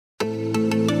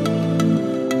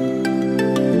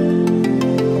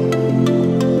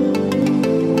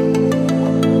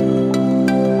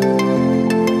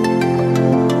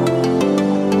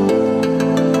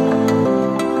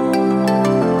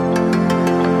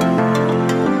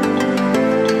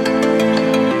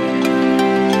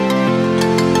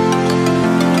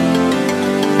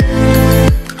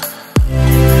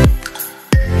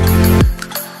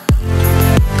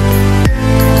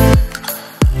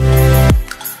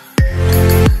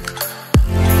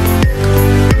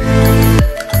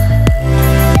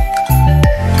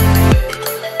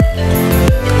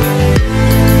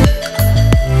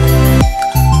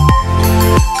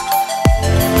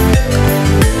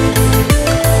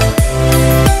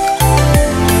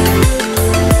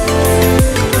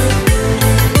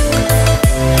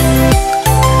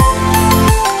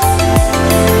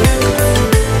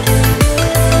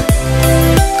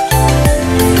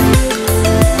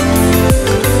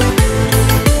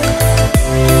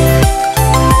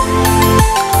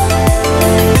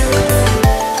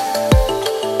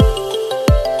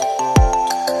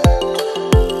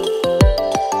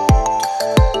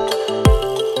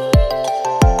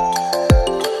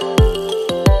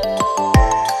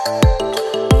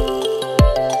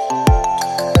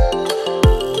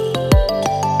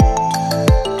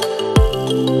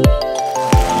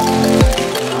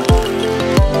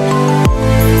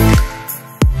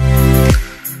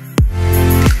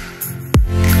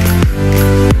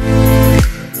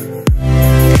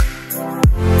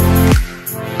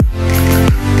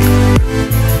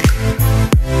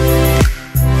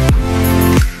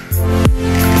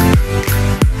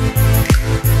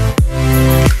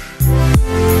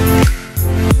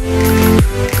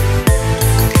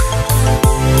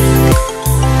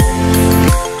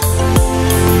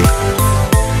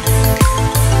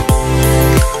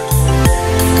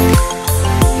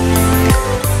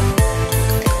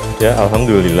Ya,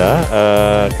 alhamdulillah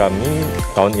kami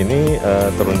tahun ini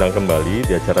terundang kembali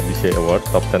di acara BCI Award,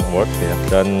 Top 10 Awards ya.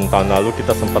 Dan tahun lalu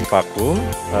kita sempat vakum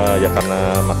ya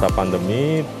karena masa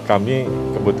pandemi. Kami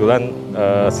kebetulan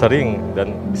sering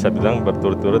dan bisa bilang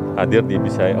berturut-turut hadir di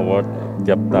BCI Award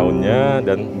tiap tahunnya,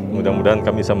 dan mudah-mudahan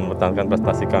kami bisa mempertahankan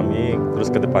prestasi kami terus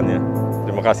ke depannya.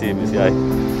 Terima kasih BCI.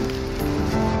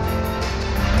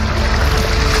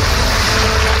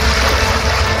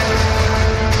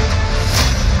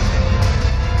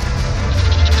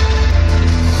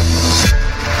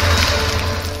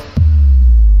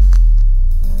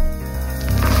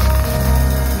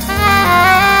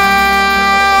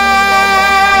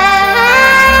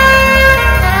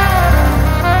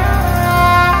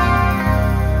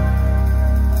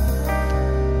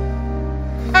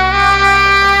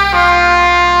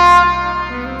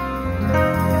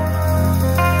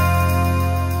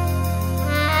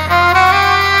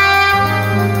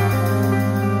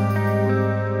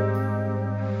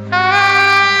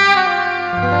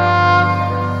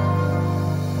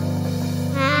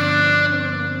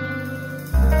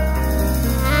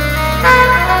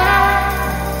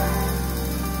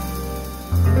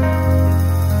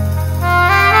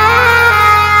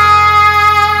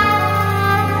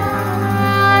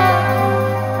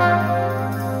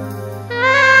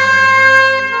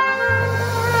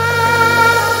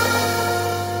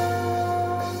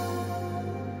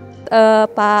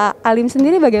 Pak Alim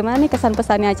sendiri bagaimana nih kesan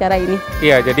pesannya acara ini?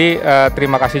 Iya, jadi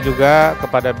terima kasih juga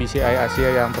kepada BCI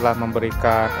Asia yang telah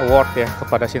memberikan award ya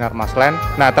kepada Sinar Maslen.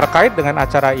 Nah, terkait dengan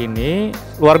acara ini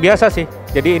luar biasa sih.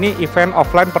 Jadi ini event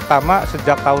offline pertama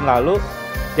sejak tahun lalu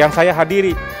yang saya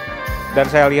hadiri, dan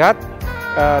saya lihat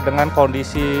dengan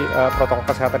kondisi protokol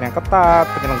kesehatan yang ketat,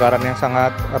 penyelenggaraan yang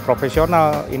sangat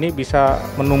profesional, ini bisa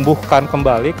menumbuhkan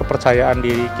kembali kepercayaan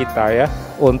diri kita ya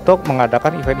untuk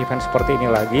mengadakan event-event seperti ini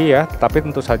lagi ya. Tapi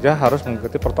tentu saja harus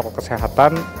mengikuti protokol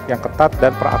kesehatan yang ketat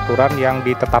dan peraturan yang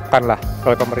ditetapkan lah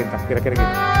oleh pemerintah, kira-kira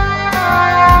gitu.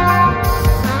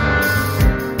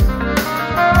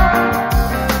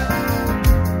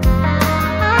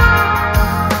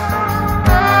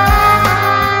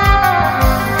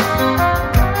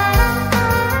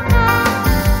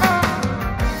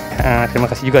 Terima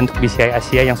kasih juga untuk BCI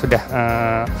Asia yang sudah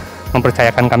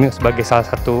mempercayakan kami sebagai salah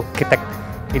satu arsitek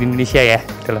di Indonesia ya,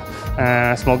 gitu loh.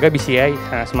 Semoga BCI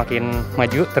semakin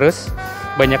maju terus,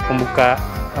 banyak membuka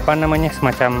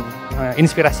semacam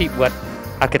inspirasi buat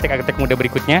arsitek-arsitek muda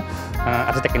berikutnya,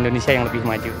 arsitek Indonesia yang lebih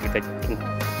maju gitu.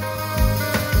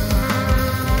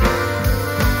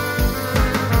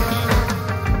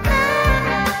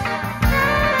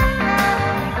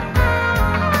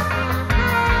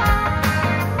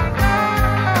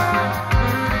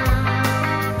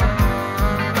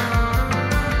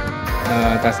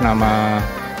 Atas nama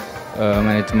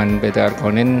manajemen PT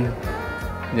Arkonin,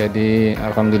 jadi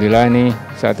alhamdulillah ini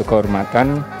satu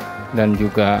kehormatan dan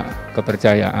juga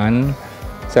kepercayaan.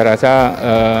 Saya rasa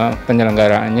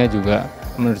penyelenggaraannya juga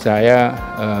menurut saya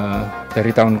dari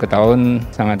tahun ke tahun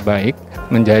sangat baik,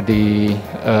 menjadi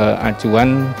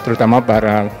acuan terutama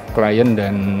para klien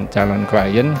dan calon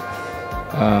klien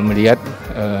melihat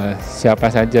siapa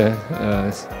saja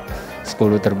 10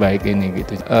 terbaik ini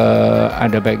gitu.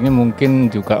 Ada baiknya mungkin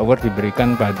juga award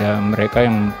diberikan pada mereka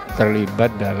yang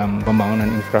terlibat dalam pembangunan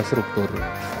infrastruktur.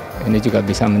 Ini juga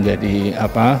bisa menjadi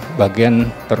bagian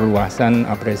perluasan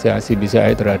apresiasi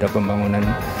BCI terhadap pembangunan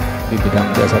di bidang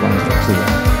jasa konstruksi.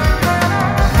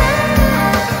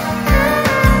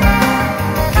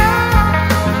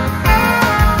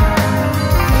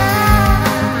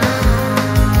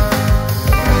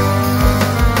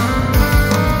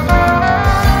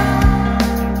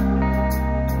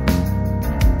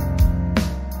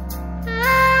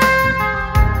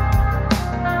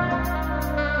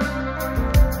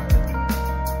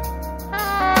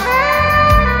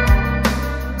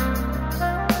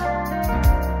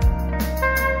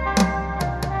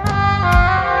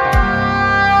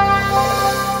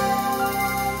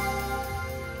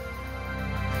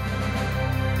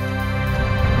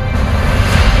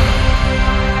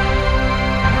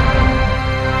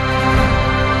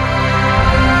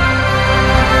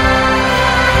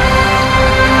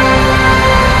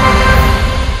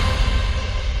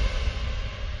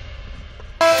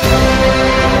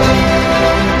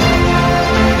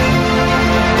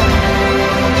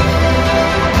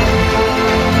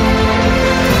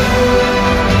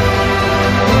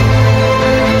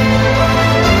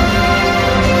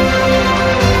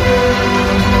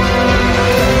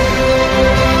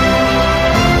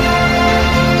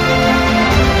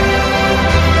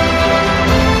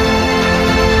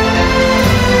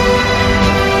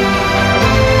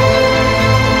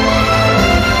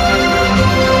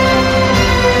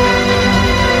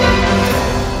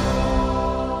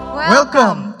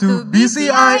 to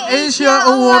BCI Asia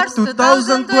Award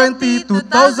 2020-2021.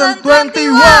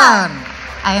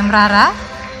 I am Rara.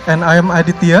 And I am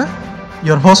Aditya,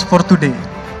 your host for today.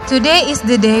 Today is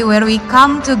the day where we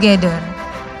come together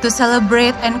to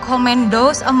celebrate and commend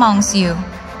those amongst you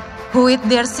who with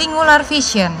their singular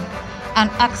vision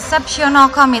and exceptional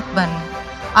commitment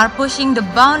are pushing the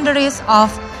boundaries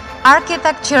of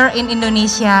architecture in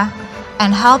Indonesia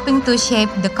and helping to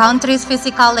shape the country's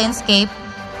physical landscape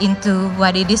into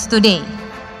what it is today.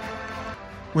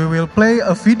 We will play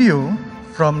a video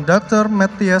from Dr.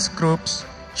 Matthias Krups,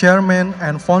 Chairman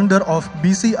and founder of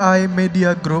BCI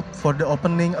Media Group, for the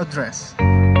opening address.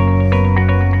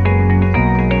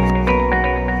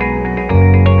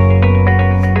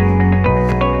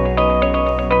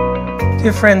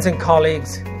 Dear friends and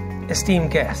colleagues, esteemed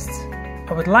guests,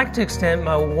 I would like to extend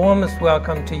my warmest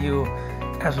welcome to you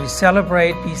as we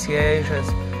celebrate BCI Asia's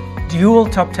dual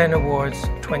Top 10 Awards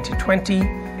 2020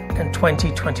 and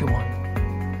 2021.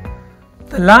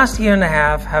 The last year and a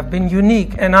half have been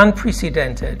unique and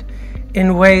unprecedented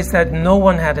in ways that no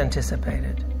one had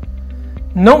anticipated.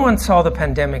 No one saw the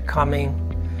pandemic coming,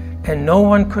 and no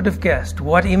one could have guessed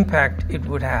what impact it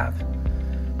would have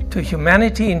to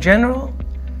humanity in general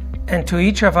and to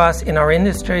each of us in our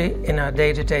industry, in our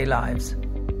day-to-day lives.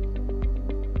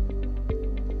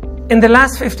 In the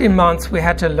last 15 months, we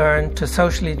had to learn to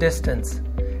socially distance,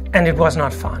 and it was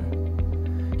not fun.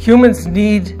 Humans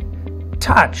need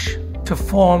touch to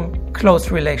form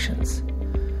close relations.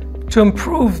 To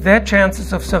improve their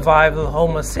chances of survival,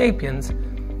 Homo sapiens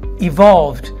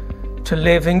evolved to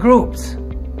live in groups.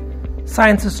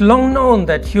 Science has long known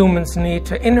that humans need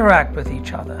to interact with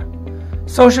each other.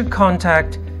 Social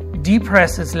contact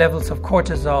depresses levels of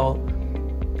cortisol,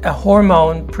 a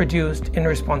hormone produced in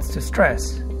response to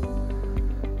stress.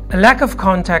 A lack of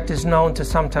contact is known to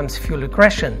sometimes fuel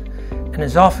aggression and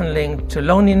is often linked to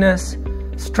loneliness,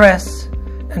 stress,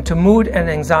 and to mood and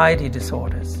anxiety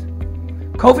disorders.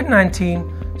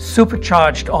 COVID-19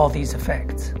 supercharged all these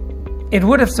effects. It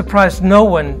would have surprised no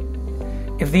one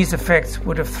if these effects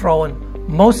would have thrown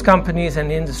most companies and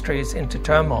industries into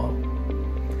turmoil.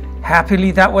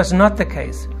 Happily, that was not the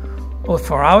case, both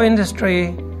for our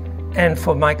industry and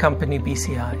for my company,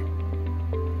 BCI.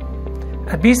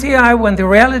 At BCI, when the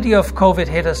reality of COVID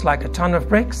hit us like a ton of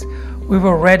bricks, we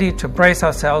were ready to brace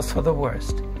ourselves for the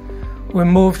worst. We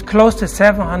moved close to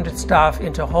 700 staff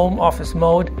into home office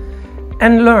mode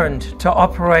and learned to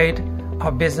operate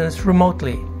our business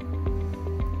remotely.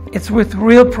 It's with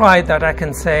real pride that I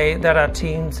can say that our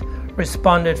teams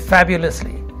responded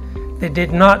fabulously. They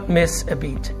did not miss a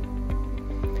beat.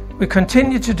 We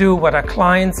continue to do what our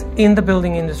clients in the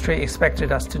building industry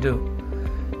expected us to do: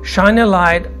 shine a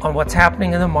light on what's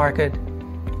happening in the market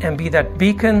and be that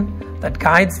beacon that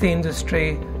guides the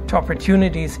industry to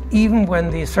opportunities even when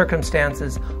the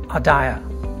circumstances are dire.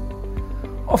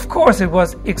 Of course, it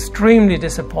was extremely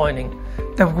disappointing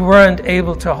that we weren't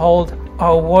able to hold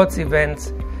our awards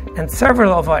events and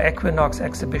several of our Equinox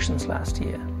exhibitions last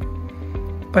year.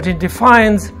 But in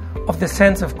defiance of the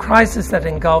sense of crisis that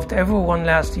engulfed everyone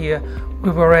last year, we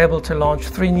were able to launch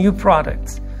 3 new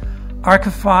products: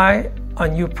 Archify, our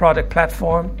new product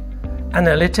platform;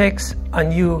 Analytics, our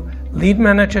new lead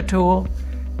manager tool;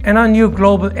 and our new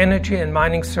global energy and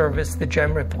mining service, the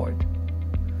GEM Report.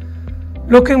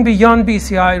 Looking beyond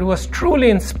BCI, it was truly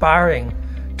inspiring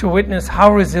to witness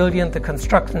how resilient the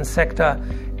construction sector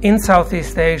in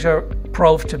Southeast Asia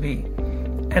proved to be,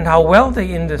 and how well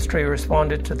the industry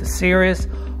responded to the series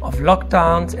of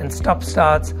lockdowns and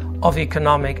stop-starts of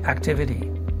economic activity.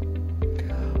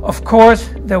 Of course,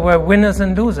 there were winners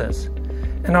and losers,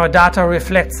 and our data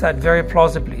reflects that very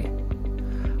plausibly.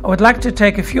 I would like to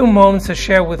take a few moments to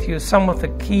share with you some of the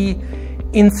key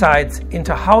insights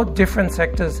into how different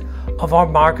sectors of our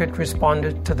market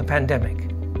responded to the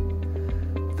pandemic.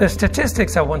 The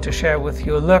statistics I want to share with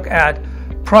you look at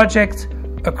projects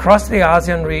across the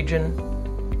ASEAN region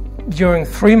during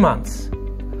 3 months: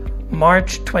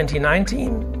 March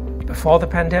 2019, before the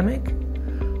pandemic;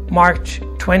 March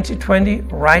 2020,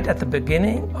 right at the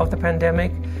beginning of the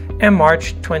pandemic; and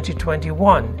March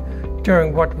 2021,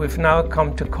 during what we've now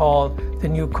come to call the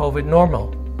new COVID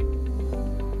normal.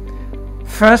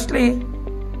 Firstly,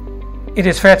 it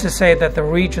is fair to say that the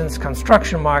region's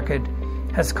construction market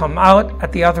has come out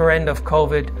at the other end of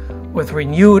COVID with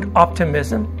renewed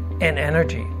optimism and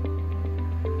energy.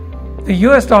 The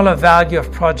US dollar value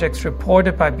of projects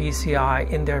reported by BCI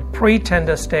in their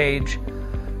pre-tender stage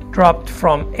dropped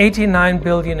from $89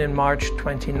 billion in March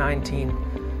 2019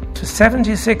 to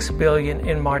 $76 billion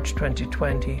in March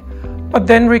 2020, but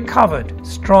then recovered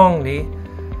strongly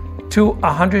to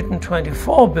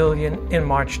 124 billion in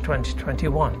March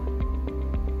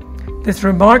 2021. This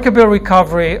remarkable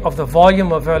recovery of the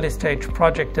volume of early-stage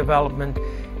project development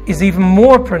is even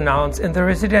more pronounced in the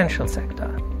residential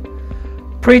sector.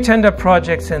 Pre-tender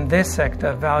projects in this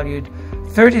sector valued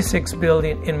 36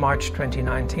 billion in March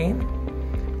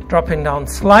 2019, dropping down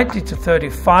slightly to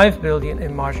 35 billion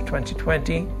in March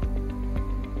 2020,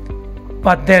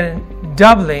 but then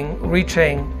doubling,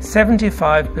 reaching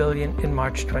 75 billion in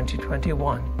March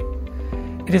 2021.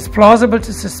 It is plausible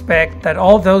to suspect that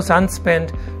all those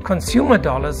unspent consumer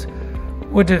dollars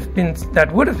would have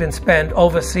been spent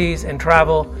overseas in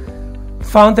travel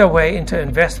found their way into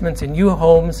investments in new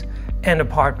homes and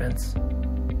apartments.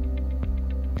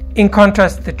 In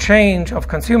contrast, the change of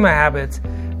consumer habits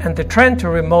and the trend to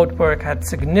remote work had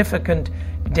significant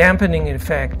dampening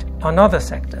effect on other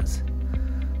sectors.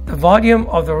 The volume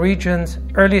of the region's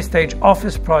early-stage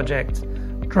office projects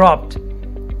dropped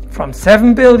from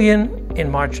 7 billion in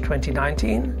March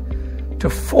 2019 to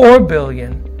 4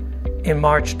 billion in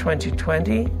March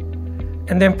 2020,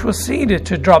 and then proceeded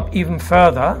to drop even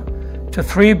further to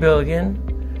 3 billion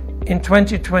in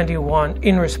 2021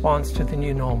 in response to the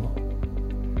new normal.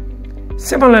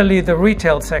 Similarly, the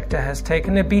retail sector has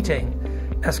taken a beating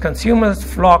as consumers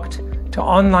flocked to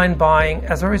online buying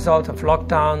as a result of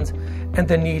lockdowns and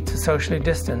the need to socially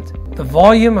distance. The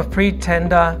volume of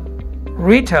pre-tender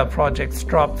retail projects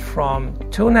dropped from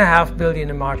 2.5 billion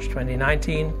in March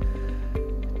 2019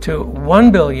 to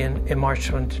 1 billion in March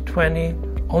 2020,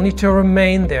 only to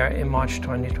remain there in March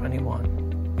 2021.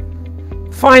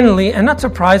 Finally, and not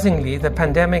surprisingly, the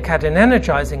pandemic had an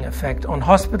energizing effect on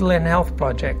hospital and health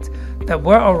projects that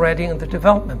were already in the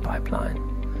development pipeline.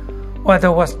 While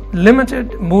there was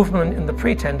limited movement in the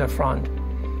pre-tender front,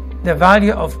 the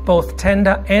value of both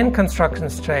tender and construction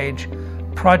stage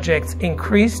projects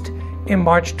increased in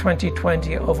March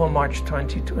 2020 over March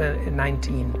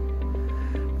 2019.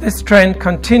 This trend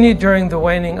continued during the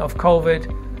waning of COVID,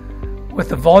 with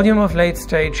the volume of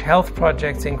late-stage health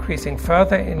projects increasing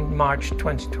further in March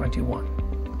 2021.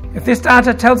 If this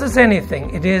data tells us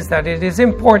anything, it is that it is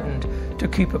important to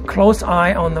keep a close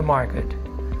eye on the market.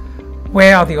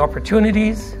 Where are the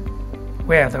opportunities?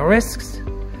 Where are the risks?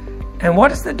 And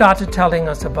what is the data telling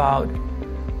us about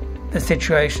the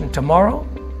situation tomorrow,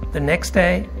 the next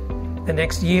day, the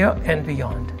next year, and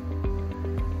beyond?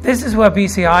 This is where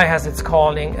BCI has its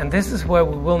calling, and this is where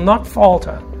we will not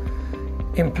falter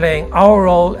in playing our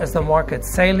role as the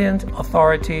market's salient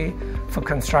authority for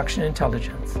construction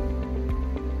intelligence.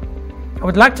 I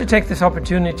would like to take this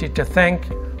opportunity to thank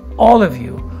all of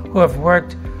you who have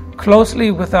worked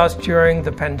closely with us during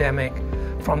the pandemic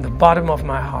from the bottom of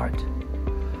my heart.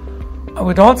 I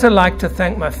would also like to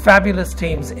thank my fabulous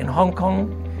teams in Hong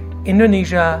Kong,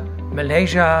 Indonesia,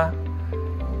 Malaysia,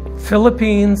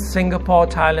 Philippines, Singapore,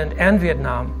 Thailand, and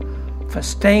Vietnam for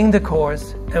staying the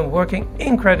course and working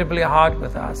incredibly hard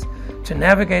with us to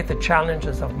navigate the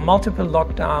challenges of multiple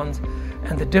lockdowns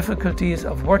and the difficulties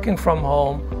of working from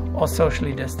home or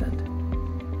socially distant.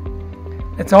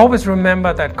 Let's always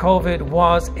remember that COVID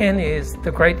was and is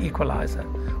the great equalizer.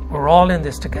 We're all in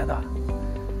this together.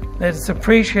 Let us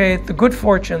appreciate the good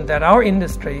fortune that our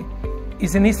industry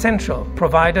is an essential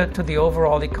provider to the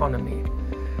overall economy.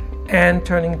 And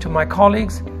turning to my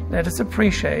colleagues, let us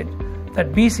appreciate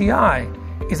that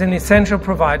BCI is an essential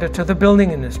provider to the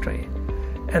building industry,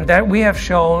 and that we have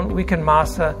shown we can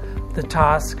master the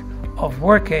task of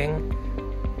working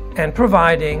and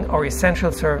providing our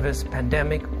essential service,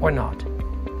 pandemic or not.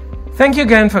 Thank you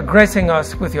again for gracing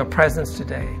us with your presence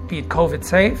today, be it COVID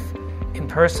safe, in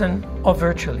person or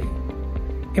virtually.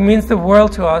 It means the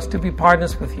world to us to be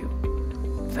partners with you.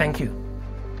 Thank you.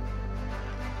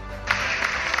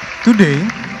 Today,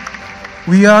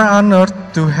 we are honored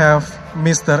to have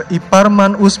Mr.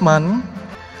 Iparman Usman.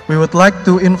 We would like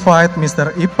to invite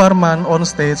Mr. Iparman on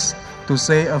stage to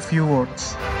say a few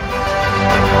words.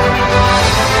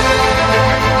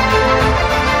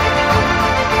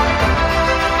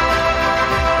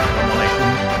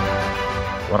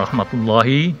 Assalamualaikum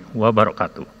warahmatullahi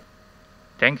wabarakatuh.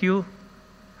 Thank you.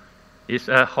 It's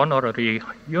a honorary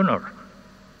honor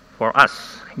for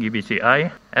us,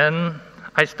 BCI, and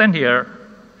I stand here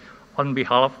on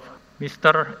behalf of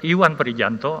Mr. Iwan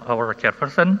Prijanto, our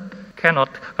chairperson, cannot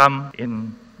come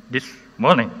in this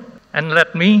morning. And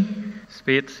let me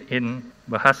speak in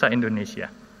bahasa Indonesia.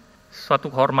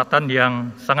 Suatu kehormatan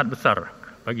yang sangat besar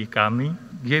bagi kami,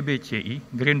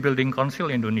 GBCI, Green Building Council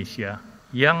Indonesia,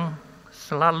 yang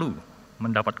selalu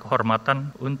mendapat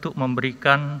kehormatan untuk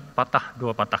memberikan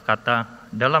dua patah kata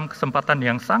dalam kesempatan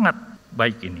yang sangat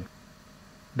baik ini.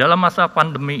 Dalam masa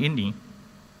pandemi ini,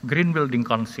 Green Building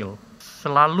Council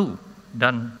selalu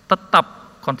dan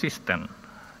tetap konsisten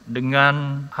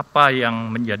dengan apa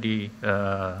yang menjadi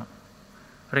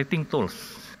rating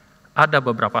tools. Ada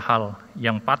beberapa hal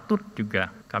yang patut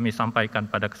juga kami sampaikan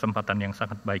pada kesempatan yang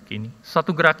sangat baik ini.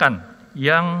 Suatu gerakan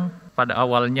yang pada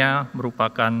awalnya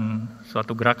merupakan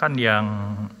suatu gerakan yang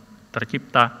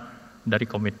tercipta dari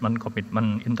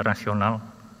komitmen-komitmen internasional,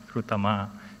 terutama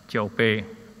COP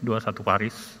 21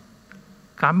 Paris.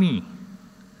 Kami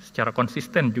secara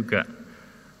konsisten juga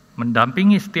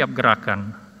mendampingi setiap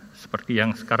gerakan seperti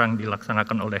yang sekarang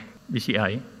dilaksanakan oleh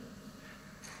BCI.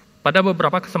 Pada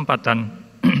beberapa kesempatan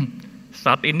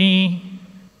saat ini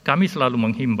kami selalu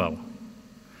menghimbau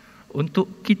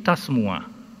untuk kita semua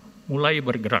mulai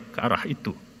bergerak ke arah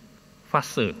itu.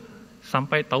 Fase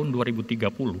sampai tahun 2030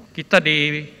 kita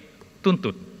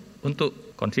dituntut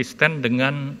untuk konsisten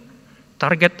dengan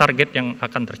target-target yang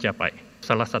akan tercapai.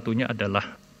 Salah satunya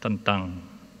adalah tentang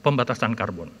pembatasan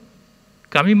karbon.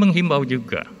 Kami menghimbau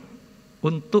juga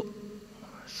untuk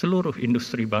seluruh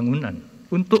industri bangunan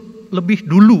untuk lebih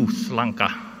dulu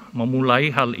selangkah memulai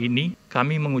hal ini.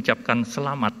 Kami mengucapkan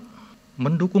selamat,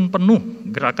 mendukung penuh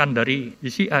gerakan dari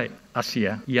BCI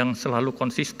Asia yang selalu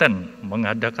konsisten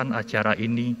mengadakan acara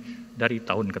ini dari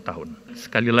tahun ke tahun.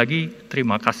 Sekali lagi,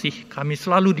 terima kasih. Kami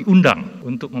selalu diundang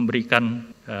untuk memberikan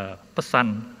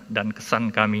pesan dan kesan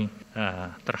kami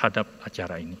terhadap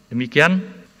acara ini. Demikian,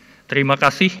 terima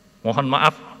kasih. Mohon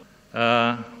maaf.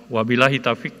 Wabillahi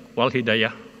taufiq wal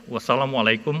hidayah.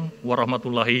 Wassalamualaikum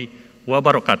warahmatullahi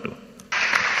wabarakatuh.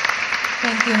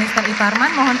 Thank you, Mr.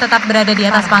 Iparman. Mohon tetap berada di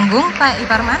atas panggung, Pak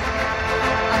Iparman.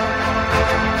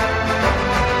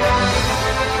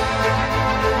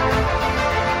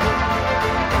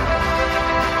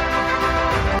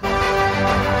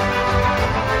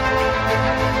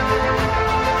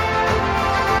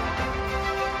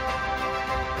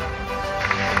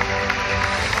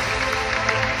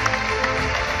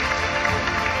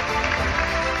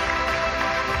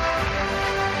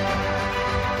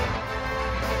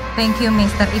 Thank you,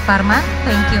 Mr. Iparman.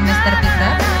 Thank you, Mr.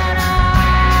 Peter.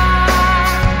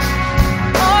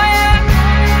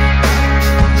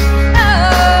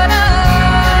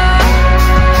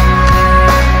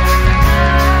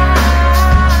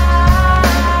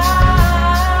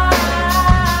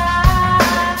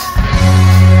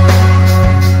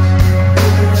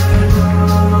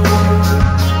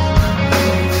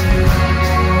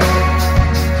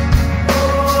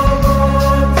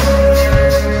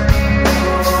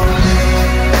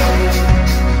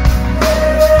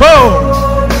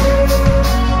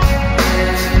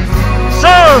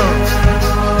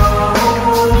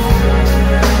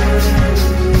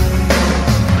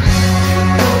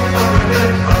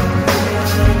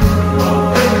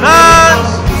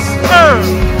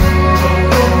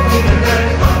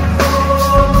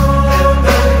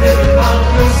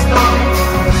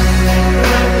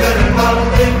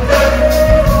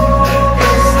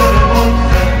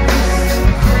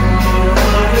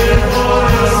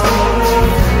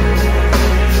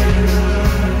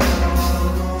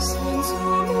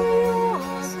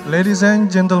 Ladies and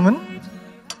gentlemen,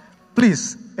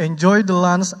 please enjoy the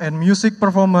dance and music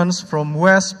performance from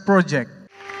West Project.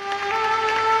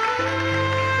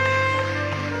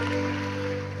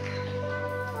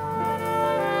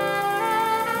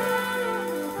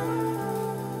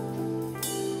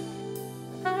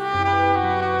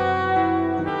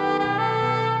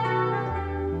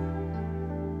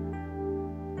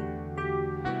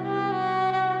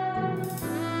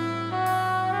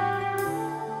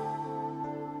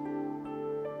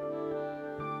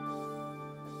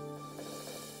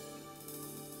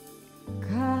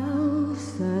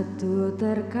 Satu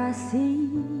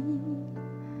terkasih,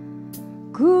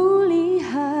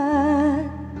 kulihat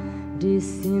di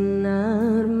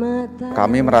sinar mata.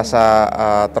 Kami merasa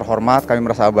terhormat, kami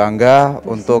merasa bangga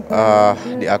untuk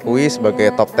diakui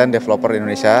sebagai top 10 developer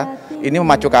Indonesia. Ini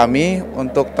memacu kami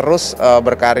untuk terus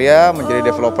berkarya menjadi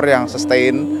developer yang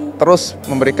sustain, terus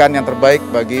memberikan yang terbaik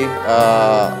bagi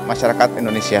masyarakat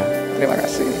Indonesia. Terima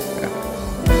kasih.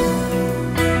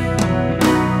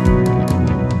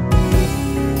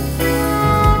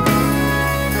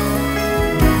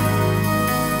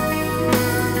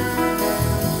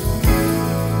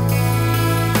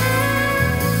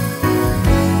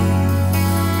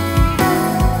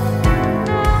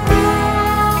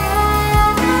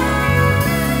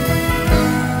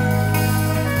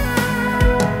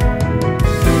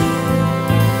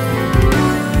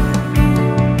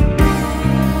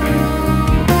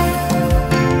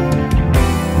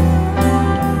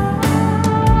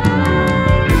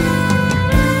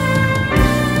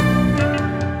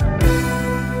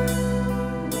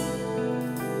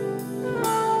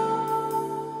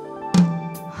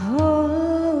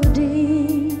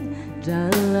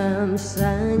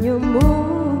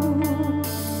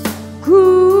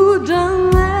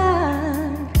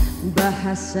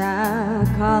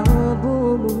 rasa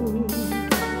kalbumu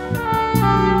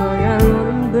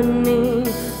mengalun benih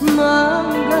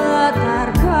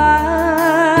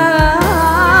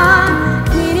menggetarkan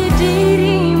kini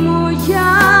dirimu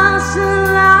yang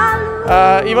selalu.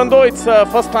 Even though it's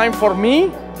first time for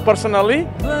me personally,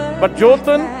 but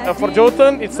for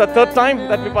Jotun, it's the third time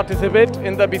that we participate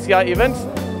in the BCI events.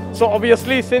 So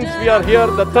obviously, since we are here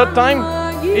the third time,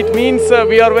 it means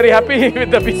we are very happy with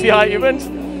the BCI events,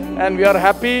 and we are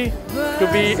happy to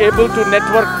be able to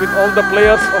network with all the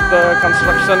players of the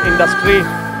construction industry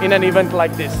in an event like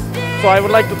this. So I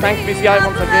would like to thank BCI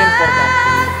once again for that.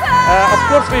 Of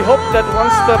course, we hope that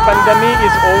once the pandemic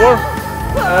is over,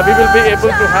 we will be able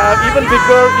to have even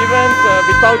bigger event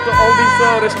without all these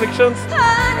restrictions,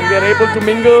 and we are able to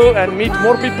mingle and meet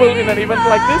more people in an event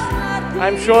like this.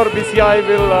 I'm sure BCI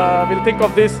will think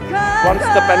of this once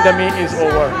the pandemic is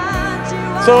over.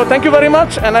 So thank you very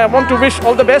much, and I want to wish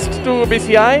all the best to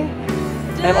BCI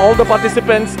and all the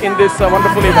participants in this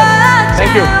wonderful event.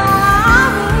 Thank you.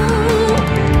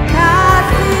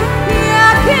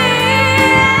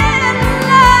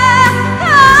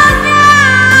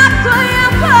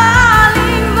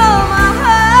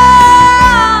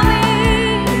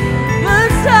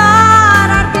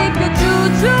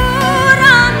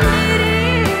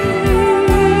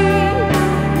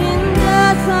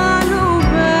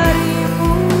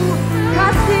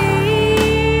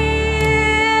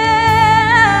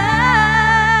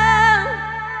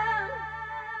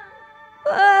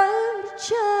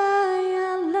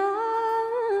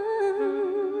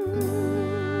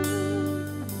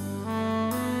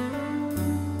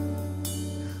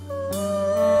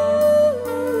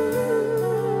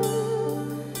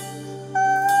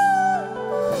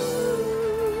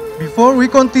 Before we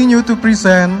continue to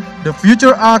present the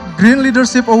Future Arc Green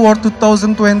Leadership Award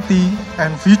 2020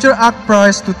 and Future Arc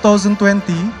Prize 2020,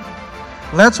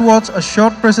 let's watch a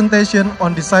short presentation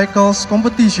on the cycles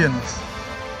competitions.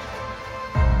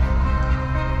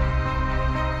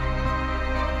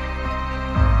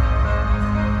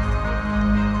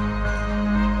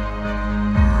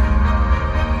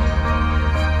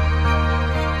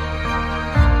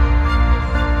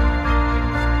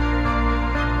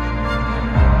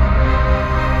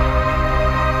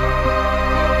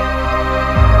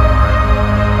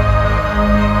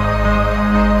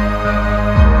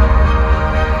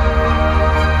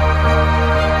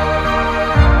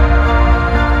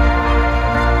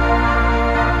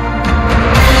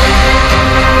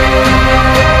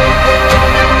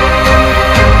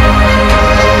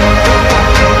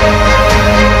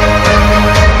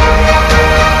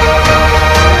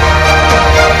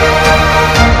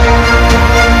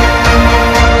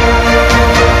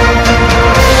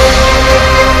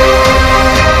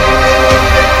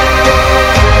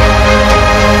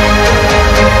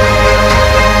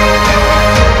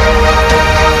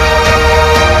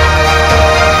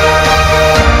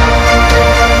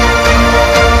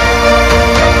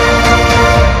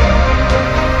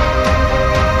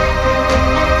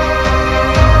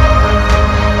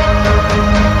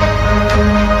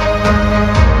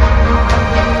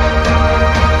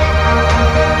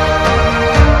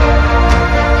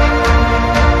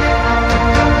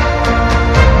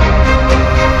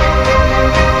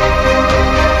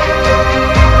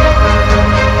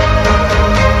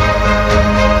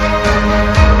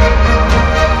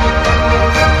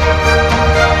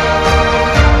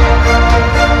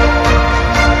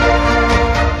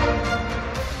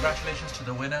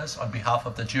 On behalf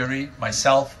of the jury,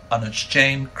 myself, Anuj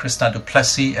Jain, Krishna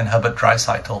Duplessis, and Herbert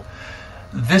Dreisaitl.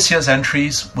 This year's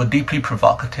entries were deeply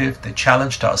provocative, they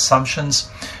challenged our assumptions,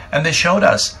 and they showed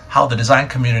us how the design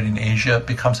community in Asia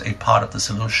becomes a part of the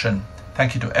solution.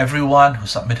 Thank you to everyone who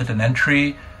submitted an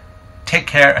entry. Take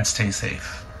care and stay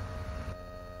safe.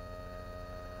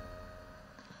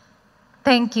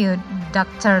 Thank you,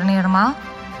 Dr. Nirmal.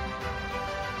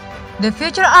 The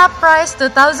Future Arc Prize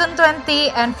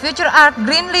 2020 and Future Arc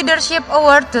Green Leadership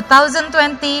Award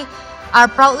 2020 are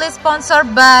proudly sponsored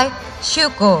by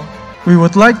Syuko. We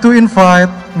would like to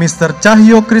invite Mr.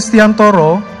 Cahyo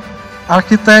Kristiantoro,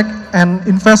 architect and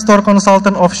investor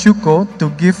consultant of Syuko,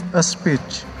 to give a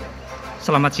speech.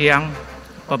 Selamat siang,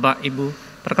 Bapak, Ibu.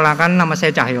 Perkenalkan, nama saya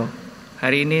Cahyo.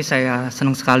 Hari ini saya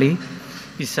senang sekali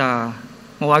bisa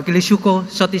mewakili Syuko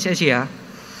Southeast Asia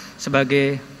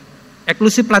sebagai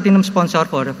exclusive platinum sponsor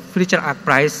for Future Arc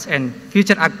Prize and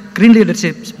Future Arc Green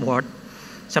Leadership Award,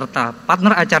 serta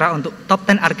partner acara untuk top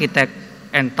 10 architect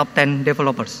and top 10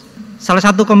 developers. Salah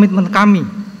satu komitmen kami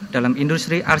dalam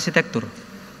industri arsitektur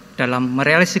dalam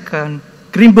merealisasikan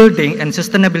green building and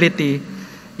sustainability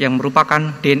yang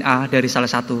merupakan DNA dari salah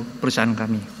satu perusahaan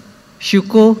kami.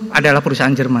 Syuko adalah perusahaan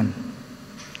Jerman,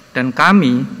 dan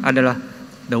kami adalah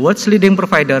the world's leading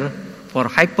provider for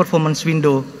high performance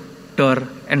window, door,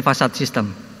 and facade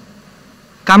system.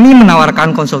 Kami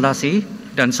menawarkan konsultasi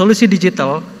dan solusi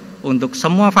digital untuk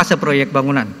semua fase proyek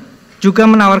bangunan, juga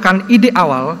menawarkan ide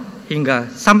awal hingga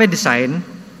sampai desain,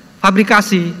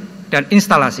 fabrikasi, dan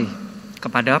instalasi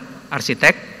kepada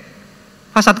arsitek,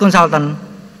 fasad konsultan,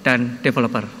 dan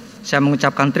developer. Saya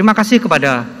mengucapkan terima kasih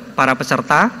kepada para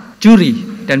peserta,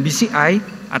 juri, dan BCI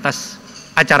atas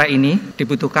acara ini.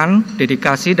 Dibutuhkan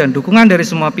dedikasi dan dukungan dari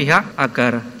semua pihak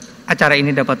agar acara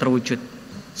ini dapat terwujud.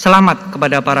 Selamat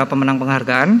kepada para pemenang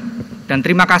penghargaan, dan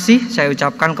terima kasih saya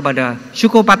ucapkan kepada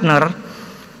Syuko Partner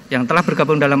yang telah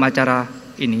bergabung dalam acara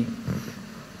ini.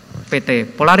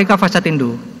 PT Polarika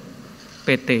Fasadindo,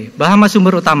 PT Bahama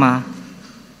Sumber Utama,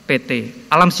 PT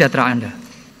Alam Sejahtera Anda.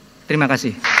 Terima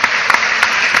kasih.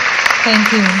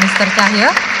 Thank you, Mr. Cahyo.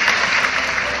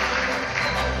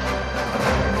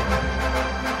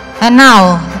 And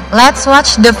now, let's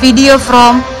watch the video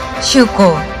from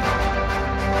Syuko.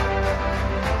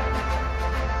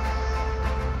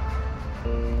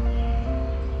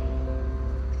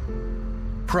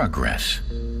 Progress.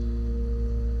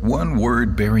 One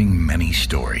word bearing many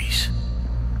stories.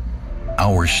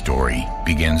 Our story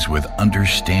begins with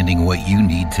understanding what you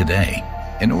need today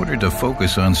in order to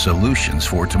focus on solutions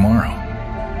for tomorrow.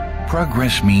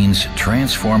 Progress means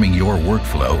transforming your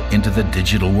workflow into the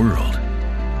digital world,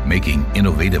 making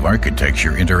innovative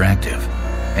architecture interactive,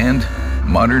 and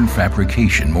modern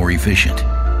fabrication more efficient.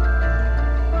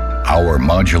 Our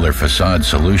modular facade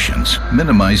solutions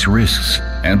minimize risks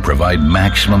and provide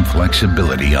maximum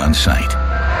flexibility on site.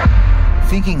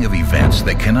 Thinking of events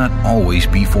that cannot always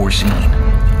be foreseen.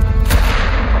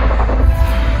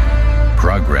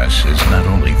 Progress is not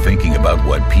only thinking about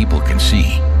what people can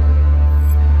see,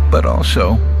 but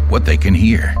also what they can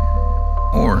hear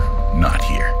or not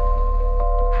hear.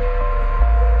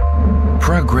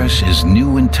 Progress is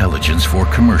new intelligence for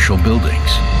commercial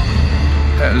buildings,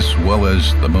 as well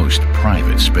as the most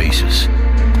private spaces.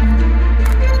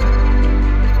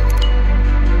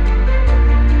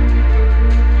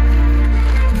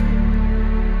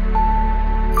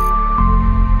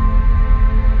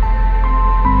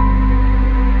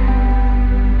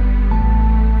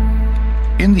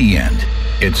 In the end,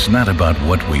 it's not about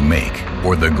what we make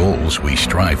or the goals we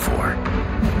strive for.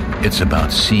 It's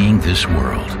about seeing this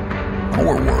world,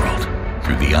 our world,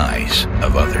 through the eyes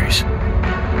of others.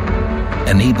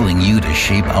 Enabling you to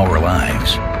shape our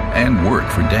lives and work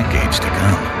for decades to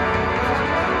come.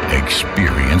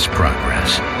 Experience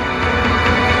progress.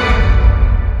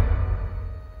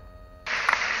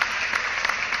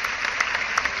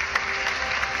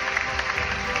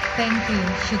 Thank you,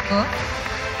 Syuko.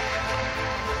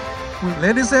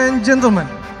 Ladies and gentlemen,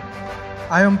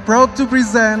 I am proud to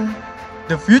present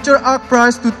the Future Arc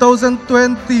Prize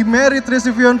 2020 Merit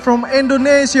Recipient from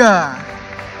Indonesia.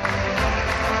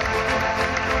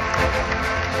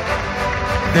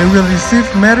 They will receive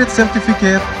merit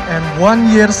certificate and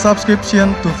 1-year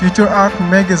subscription to Future Arc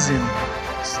magazine.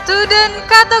 Student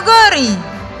kategori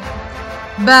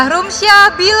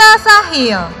Bahrumsyah Bila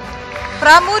Sahil,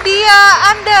 Pramudia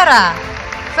Andara,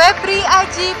 Febri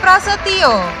Aji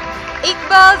Prasetyo,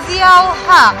 Iqbal Ziaul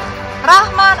Haq,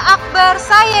 Rahman Akbar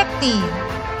Sayekti.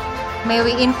 May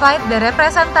we invite the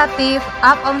representative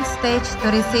up on stage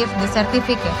to receive the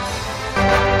certificates.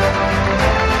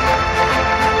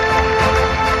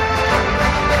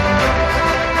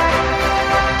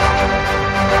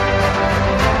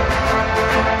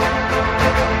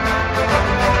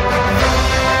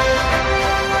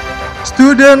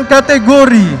 Student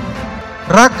kategori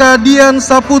Raka Dian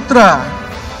Saputra,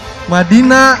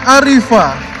 Madina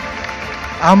Arifa,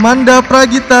 Amanda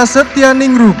Pragita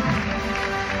Setianingrup,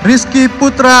 Rizky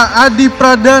Putra Adi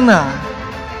Pradana,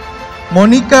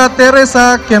 Monica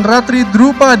Teresa Kenratri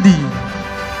Drupadi.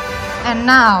 And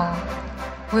now,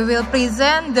 we will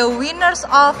present the winners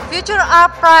of Future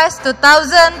Arc Prize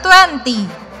 2020.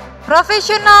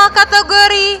 Professional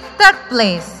kategori 3rd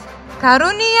place,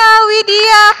 Karunia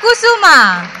Widya Kusuma.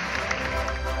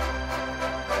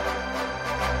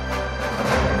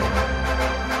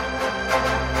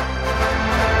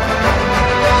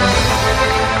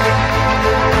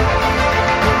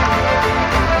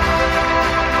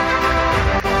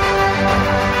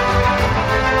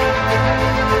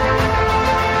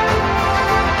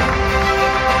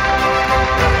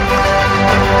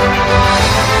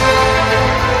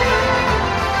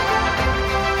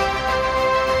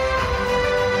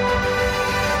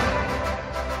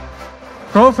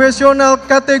 Profesional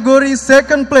kategori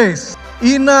 2nd place,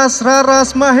 Inas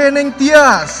Raras Maheneng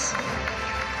Tias.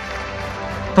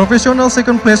 Professional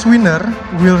second place winner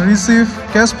will receive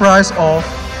cash prize of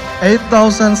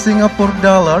 8,000 Singapore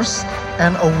dollars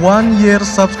and a 1-year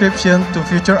subscription to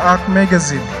Future Art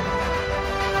magazine.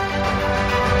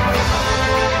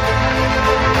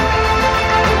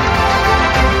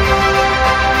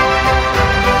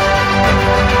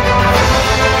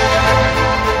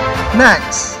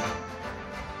 Next,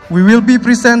 we will be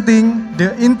presenting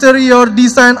the Interior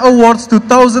Design Awards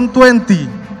 2020.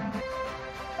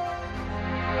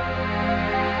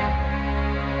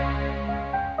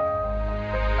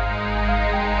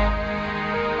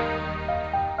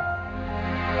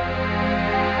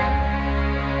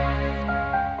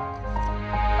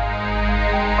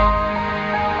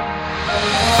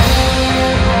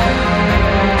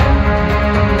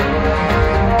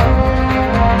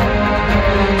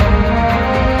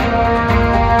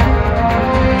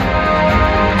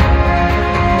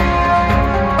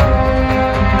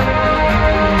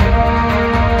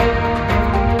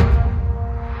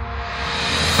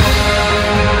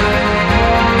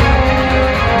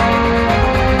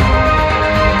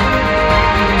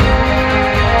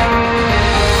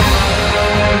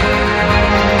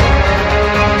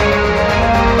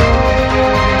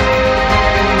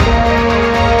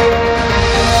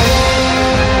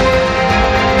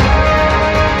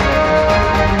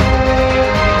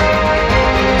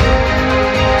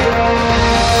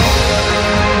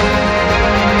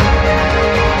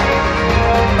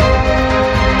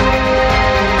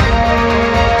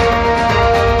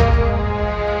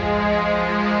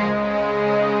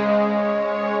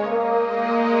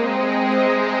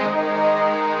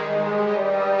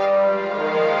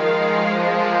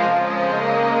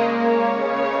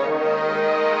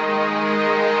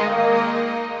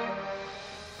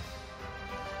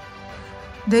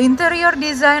 The Interior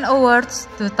Design Awards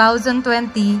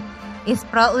 2020 is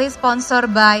proudly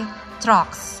sponsored by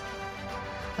Trox.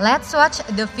 Let's watch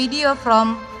the video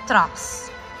from Trox.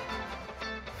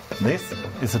 This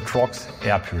is a Trox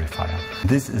air purifier.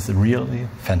 This is a really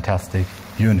fantastic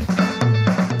unit.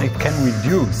 It can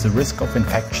reduce the risk of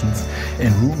infections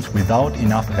in rooms without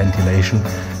enough ventilation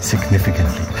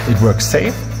significantly. It works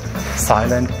safe,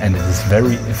 silent, and it is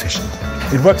very efficient.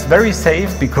 It works very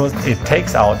safe because it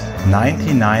takes out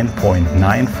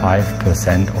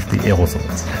 99.95% of the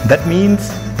aerosols. That means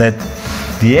that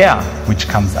the air which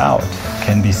comes out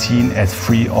can be seen as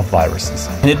free of viruses.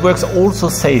 And it works also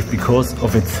safe because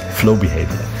of its flow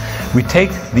behavior. We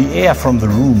take the air from the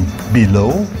room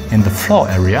below in the floor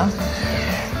area.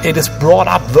 It is brought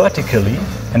up vertically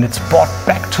and it's brought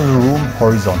back to the room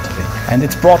horizontally. And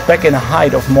it's brought back in a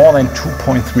height of more than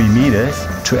 2.3 meters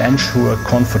to ensure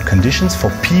comfort conditions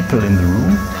for people in the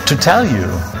room. To tell you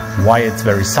why it's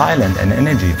very silent and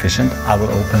energy efficient, I will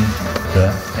open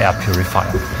the air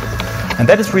purifier. And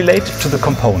that is related to the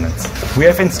components. We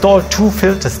have installed 2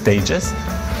 filter stages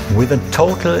with a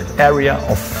total area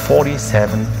of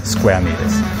 47 square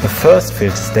meters. The first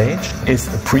filter stage is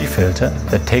a pre-filter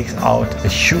that takes out a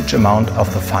huge amount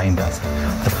of the fine dust.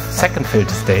 The second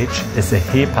filter stage is a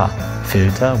HEPA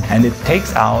filter and it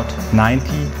takes out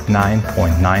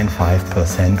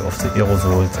 99.95% of the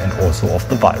aerosols and also of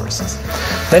the viruses.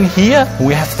 Then here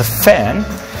we have the fan,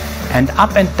 and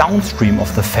up and downstream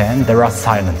of the fan there are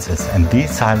silencers, and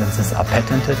these silencers are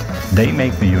patented. They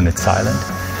make the unit silent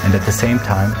and at the same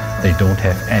time they don't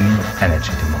have any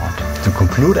energy demand. To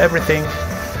conclude everything,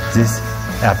 this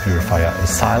air purifier is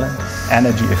silent,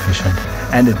 energy efficient,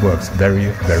 and it works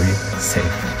very, very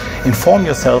safe. Inform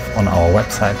yourself on our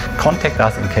website, contact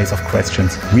us in case of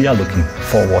questions. We are looking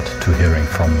forward to hearing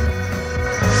from you.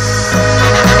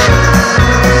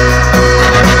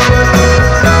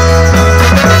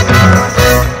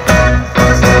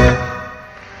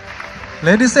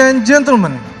 Ladies and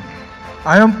gentlemen,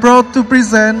 I am proud to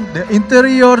present the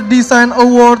Interior Design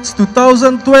Awards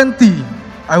 2020.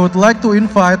 I would like to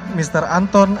invite Mr.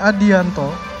 Anton Adianto.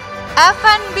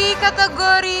 F&B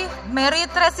kategori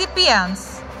Merit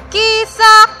Recipients,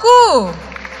 Kisahku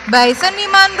by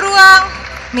Seniman Ruang,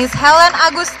 Miss Helen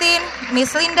Agustin,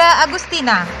 Miss Linda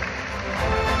Agustina.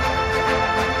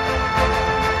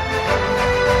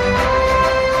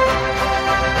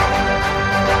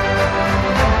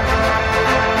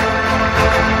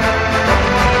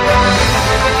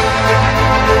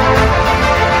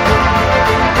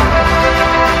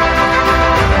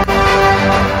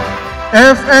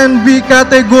 F&B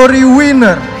kategori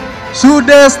winner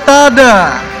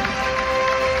Sudestada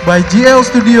by GL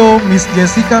Studio, Miss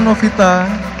Jessica Novita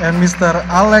and Mr.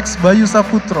 Alex Bayu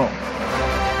Saputro.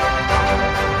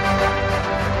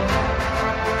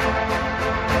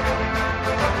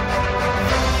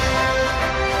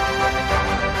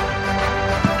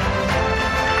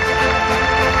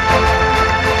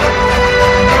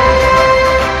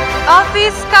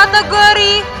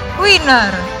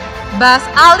 winner, Bus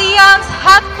Alliance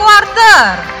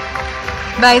Headquarter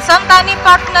by Sontani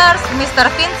Partners, Mr.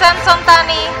 Vincent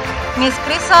Sontani, Miss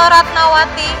Kriso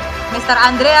Ratnawati, Mr.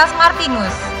 Andreas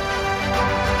Martinus.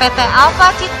 PT Alfa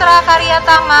Citra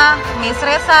Karyatama, Miss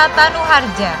Resa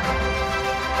Tanuharja.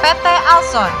 PT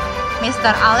Alson,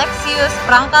 Mr. Alexius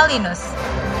Prangkalinus.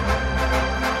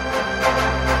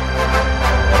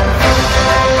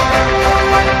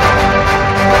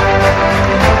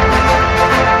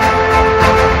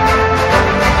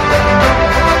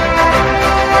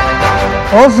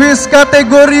 Office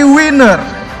kategori winner,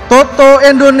 Toto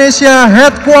Indonesia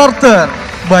Headquarter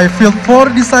by Field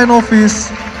 4 Design Office,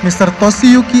 Mr.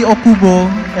 Toshiyuki Okubo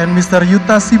and Mr.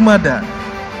 Yuta Shimada.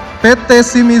 PT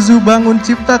Shimizu Bangun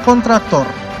Cipta Kontraktor,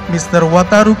 Mr.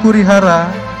 Wataru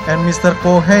Kurihara and Mr.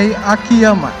 Kohei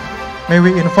Akiyama. May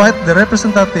we invite the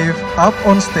representative up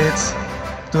on stage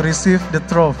to receive the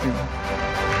trophy.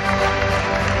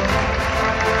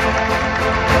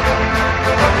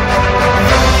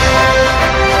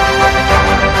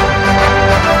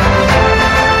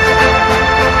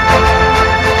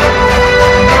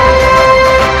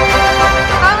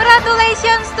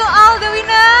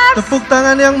 Tepuk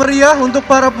tangan yang meriah untuk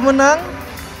para pemenang.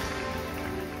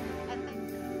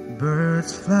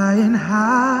 Birds flying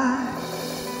high,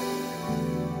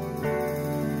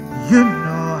 you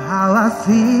know how I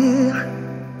feel.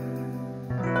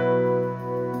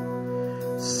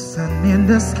 Sun in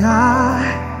the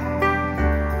sky,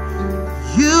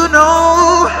 you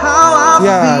know how I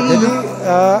feel. Ya, jadi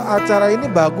acara ini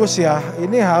bagus ya.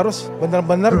 Ini harus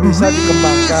benar-benar bisa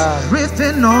dikembangkan.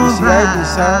 BCI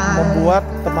bisa membuat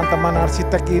teman-teman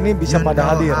arsitek ini bisa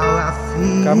pada hadir.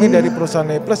 Kami dari perusahaan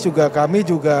Neples juga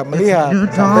melihat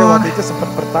sampai waktu itu sempat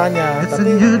bertanya.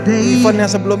 Tapi event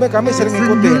yang sebelumnya kami sering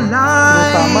ikutin,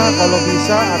 terutama kalau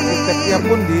bisa arsiteknya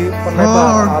pun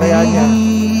diperlebar areanya.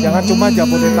 Jangan cuma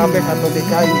Jabodetabek atau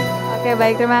DKI. Oke,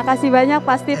 baik, terima kasih banyak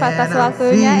pasti atas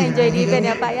waktunya. Enjoy di event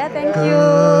ya Pak ya. Thank you.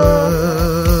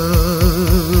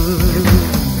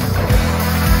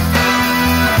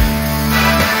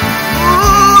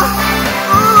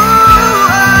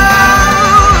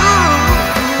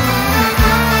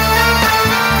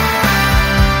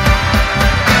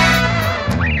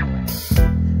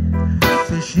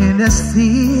 Fish in the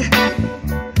sea,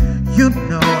 you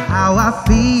know how I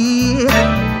feel.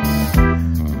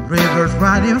 Rivers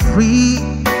running free,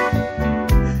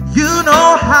 you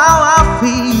know how I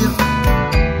feel.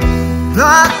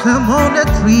 Blossom on the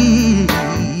tree,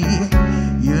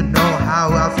 you know how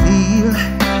I feel.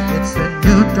 It's a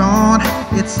new dawn,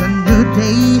 it's a new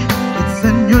day, it's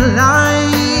a new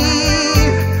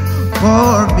life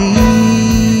for me.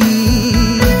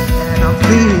 And I'm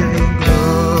feeling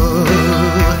good.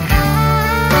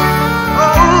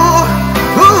 Oh, ooh,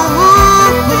 ooh, ooh.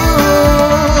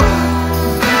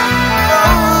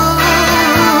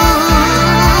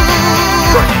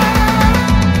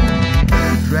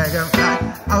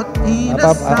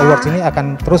 Awards ini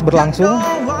akan terus berlangsung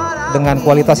dengan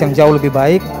kualitas yang jauh lebih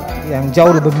baik, yang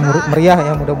jauh lebih meriah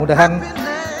ya. Mudah-mudahan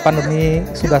pandemi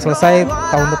sudah selesai,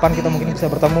 tahun depan kita mungkin bisa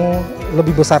bertemu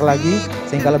lebih besar lagi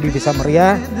sehingga lebih bisa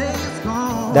meriah,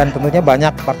 dan tentunya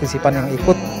banyak partisipan yang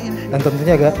ikut, dan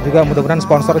tentunya juga mudah-mudahan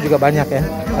sponsor juga banyak ya.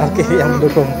 Oke, yang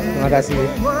mendukung. Terima kasih.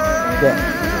 Ya,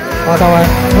 sama-sama.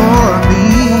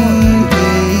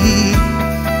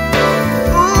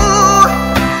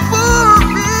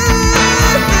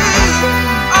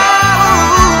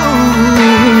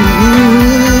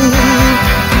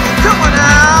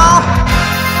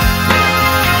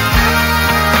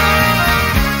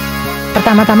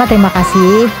 Pertama-tama terima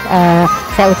kasih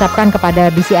saya ucapkan kepada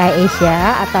BCI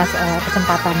Asia atas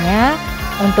kesempatannya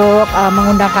untuk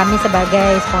mengundang kami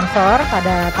sebagai sponsor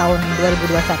pada tahun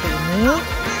 2021 ini.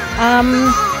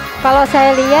 Kalau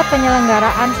saya lihat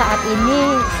penyelenggaraan saat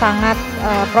ini sangat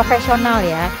profesional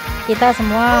ya. Kita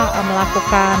semua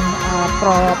melakukan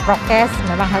prokes,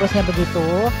 memang harusnya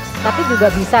begitu, tapi juga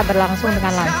bisa berlangsung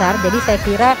dengan lancar. Jadi saya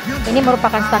kira ini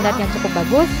merupakan standar yang cukup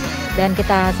bagus, dan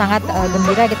kita sangat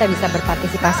gembira kita bisa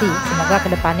berpartisipasi. Semoga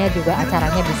kedepannya juga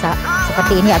acaranya bisa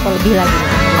seperti ini atau lebih lagi.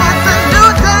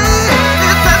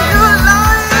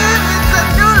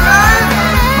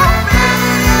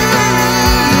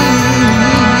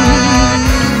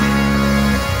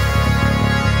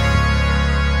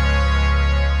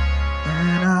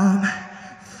 And I'm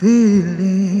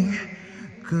feeling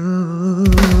good.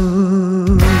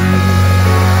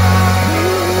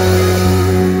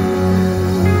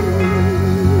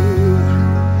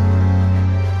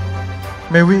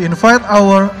 May we invite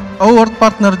our award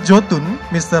partner Jotun,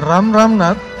 Mr. Ram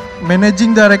Ramnath,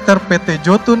 Managing Director PT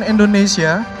Jotun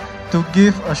Indonesia, to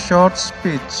give a short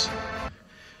speech.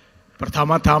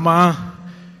 Pertama-tama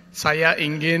saya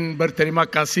ingin berterima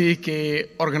kasih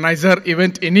ke organizer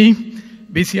event ini,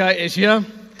 BCI Asia.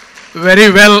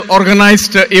 Very well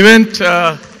organized event,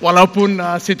 walaupun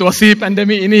situasi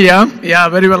pandemi ini ya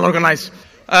very well organized.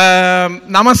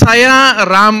 Nama saya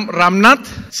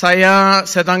Ramnath, saya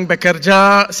sedang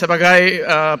bekerja sebagai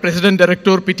Presiden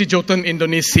Direktur PT Jotun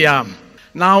Indonesia.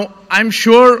 Now, I'm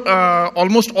sure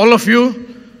almost all of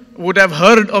you would have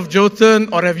heard of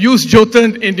Jotun or have used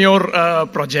Jotun in your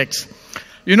projects.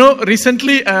 You know,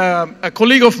 recently a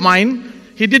colleague of mine,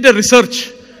 he did a research.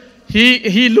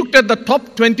 He looked at the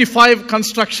top 25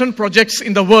 construction projects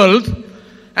in the world,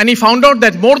 and he found out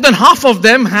that more than half of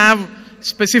them have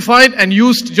specified and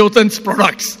used Jotun's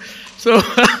products. So,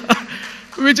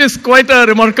 which is quite a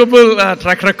remarkable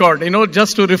track record. You know,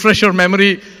 just to refresh your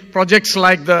memory, projects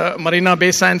like the Marina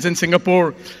Bay Sands in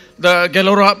Singapore, the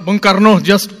Gelora Bung Karno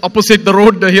just opposite the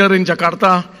road here in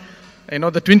Jakarta, you know,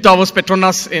 the Twin Towers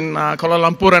Petronas in Kuala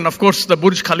Lumpur, and of course the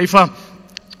Burj Khalifa.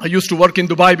 I used to work in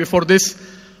Dubai before this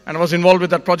and was involved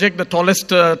with that project. The tallest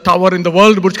tower in the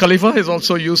world, Burj Khalifa, is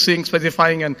also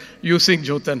specifying and using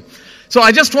Jotun. So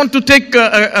I just want to take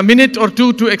a minute or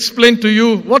two to explain to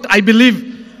you what I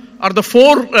believe are the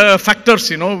four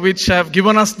factors, you know, which have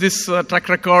given us this track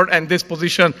record and this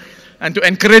position, and to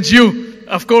encourage you,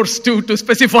 of course, to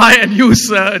specify and use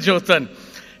Jotun.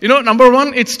 You know, number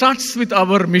one, it starts with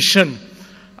our mission.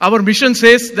 Our mission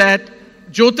says that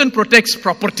Jotun protects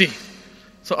property.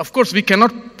 So, of course, we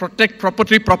cannot protect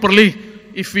property properly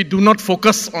if we do not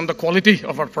focus on the quality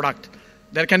of our product.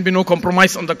 There can be no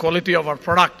compromise on the quality of our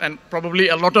product, and probably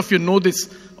a lot of you know this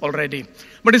already.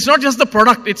 But it's not just the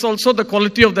product, it's also the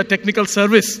quality of the technical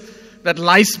service that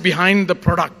lies behind the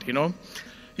product, you know.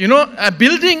 You know, a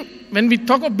building, when we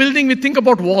talk of building, we think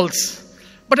about walls.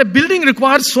 But a building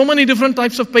requires so many different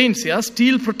types of paints, yeah.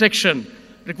 Steel protection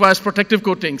requires protective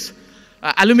coatings.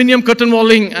 Aluminium curtain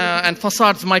walling and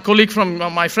facades. My colleague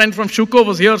my friend from Shuko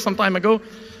was here some time ago,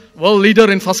 world leader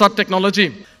in facade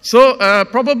technology. So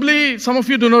probably some of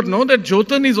you do not know that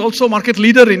Jotun is also market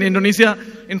leader in Indonesia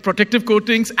in protective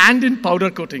coatings and in powder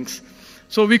coatings.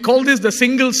 So we call this the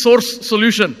single source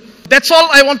solution. That's all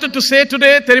I wanted to say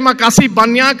today. Terima kasih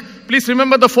banyak. Please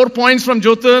remember the 4 points from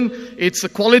Jotun. It's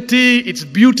quality, it's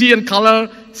beauty and color,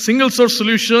 single source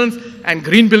solutions, and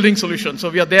green building solutions. So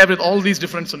we are there with all these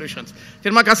different solutions.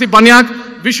 Terima kasih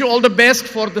banyak. Wish you all the best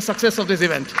for the success of this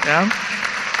event. Yeah.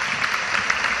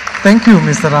 Thank you,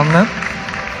 Mr. Ramnath.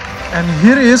 And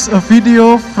here is a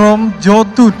video from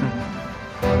Jotun.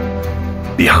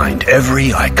 Behind every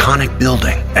iconic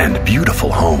building and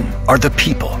beautiful home are the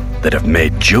people that have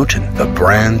made Jotun the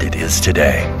brand it is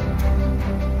today.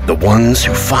 The ones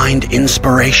who find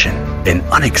inspiration in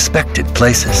unexpected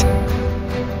places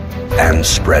and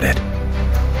spread it.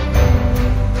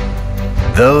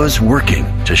 Those working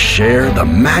to share the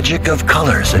magic of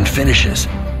colors and finishes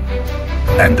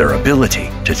and their ability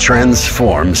to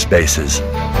transform spaces.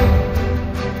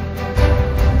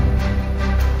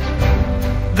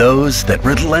 Those that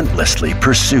relentlessly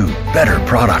pursue better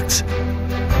products.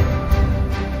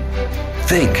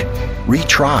 Think,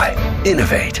 retry,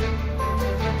 innovate.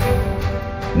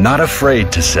 Not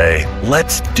afraid to say,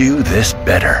 let's do this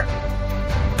better.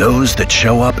 Those that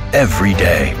show up every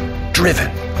day,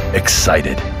 driven,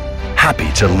 excited,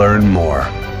 happy to learn more,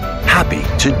 happy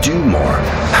to do more,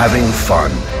 having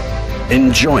fun,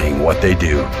 enjoying what they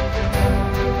do.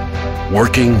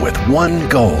 Working with one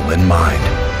goal in mind,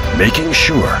 making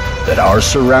sure that our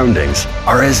surroundings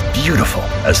are as beautiful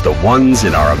as the ones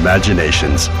in our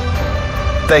imaginations.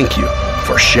 Thank you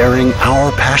for sharing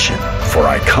our passion for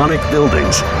iconic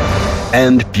buildings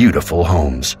and beautiful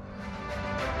homes.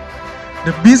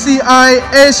 The BCI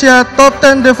Asia Top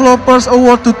 10 Developers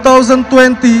Award 2020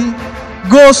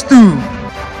 goes to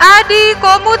Adi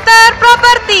Komuter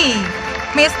Property,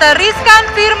 Mr. Rizkan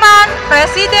Firman,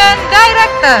 Presiden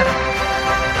Director.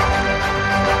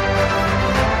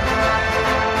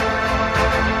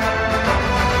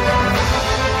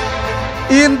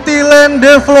 Intiland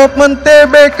Development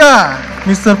Tbk,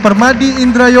 Mr. Permadi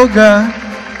Indrayoga,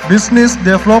 Business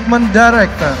Development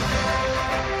Director.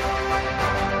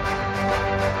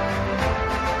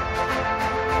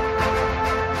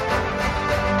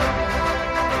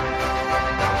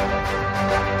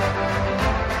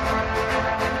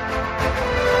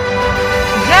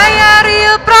 Jaya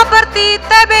Real Property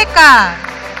Tbk.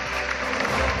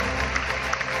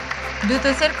 Due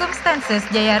to circumstances,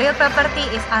 Jaya Real Property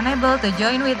is unable to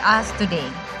join with us today.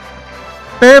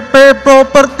 PP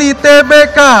Property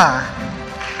Tbk,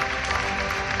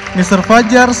 Mr.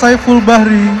 Fajar Saiful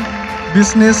Bahri,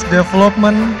 Business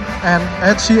Development and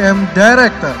HCM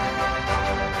Director.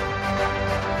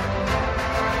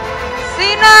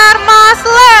 Sinar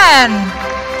Maslen,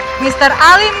 Mr.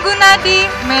 Alim Gunadi,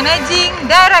 Managing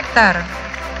Director.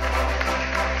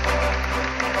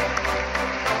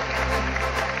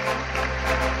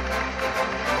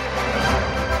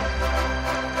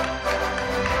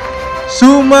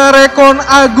 Sumarekon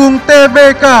Agung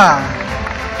TBK,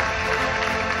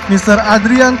 Mr.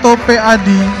 Adrianto PAD,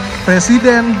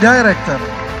 Presiden Director.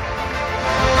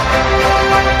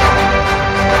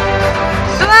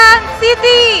 Suan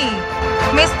City,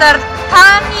 Mr.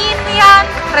 Tan Yin Yan,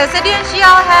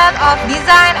 Presidential Head of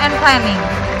Design and Planning.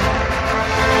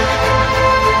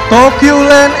 Tokyo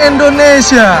Land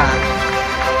Indonesia,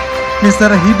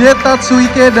 Mr. Hidetatsu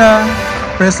Ikeda,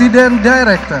 Presiden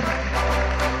Director.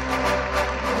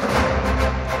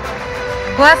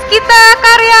 Waskita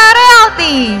Karya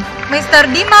Realty, Mr.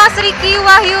 Dimas Riki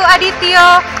Wahyu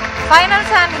Adityo,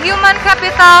 Finance and Human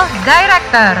Capital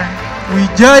Director.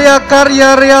 Wijaya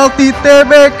Karya Realty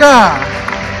TBK,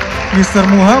 Mr.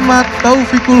 Muhammad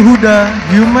Taufikul Huda,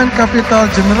 Human Capital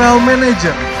General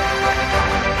Manager.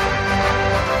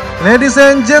 Ladies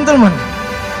and gentlemen,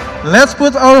 let's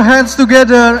put our hands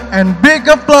together and big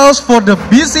applause for the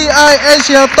BCI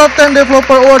Asia Top 10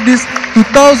 Developer Awards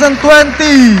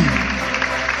 2020.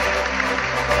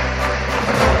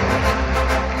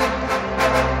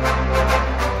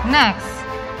 Next,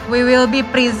 we will be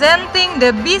presenting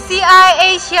the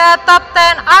BCI Asia Top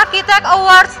 10 Architect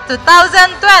Awards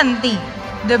 2020.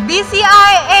 The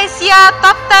BCI Asia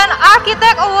Top 10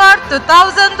 Architect Award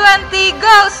 2020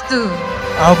 goes to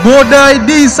Abodai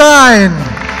Design,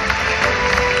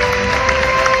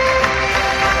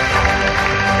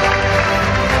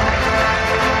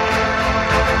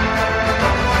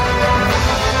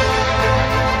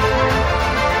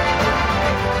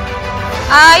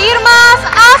 Airmas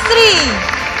Asri.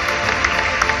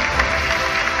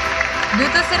 Due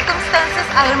to circumstances,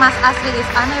 Airmas Asri is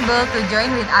unable to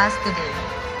join with us today.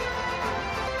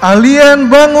 Alien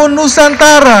Bangun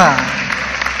Nusantara,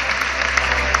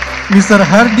 Mr.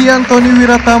 Hardi Antoni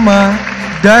Wiratama,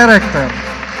 Director.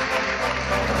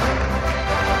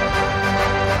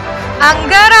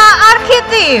 Anggara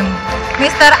Architeam,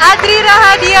 Mr. Adri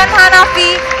Rahadian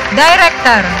Hanafi,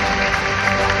 Director.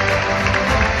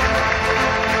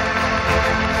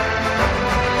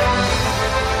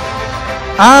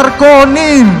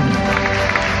 Arkonim,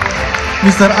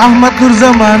 Mr. Ahmad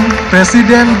Nurzaman,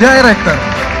 Presiden Director.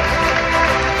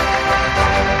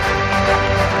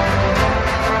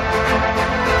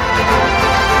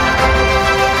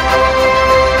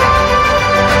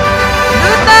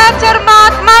 Duta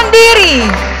Cermat Mandiri,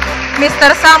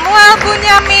 Mr. Samuel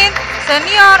Bunyamin,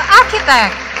 Senior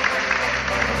Architect.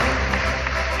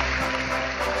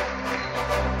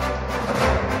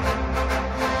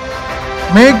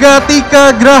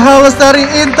 Megatika Graha Lestari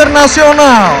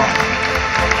Internasional,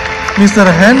 Mr.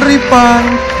 Henry Pang,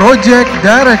 Project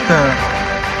Director.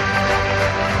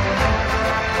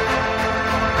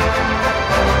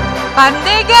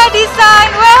 Pandega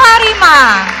Design Weharima,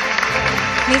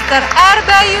 Mr. R.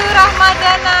 Bayu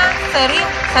Rahmadana,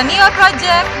 Senior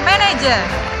Project Manager.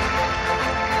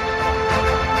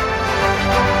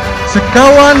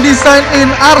 Sekawan Design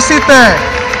in Arsitek.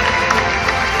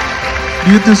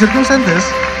 Due to circumstances,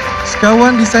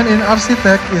 Sekawan Design in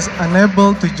Arsitek is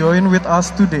unable to join with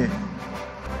us today.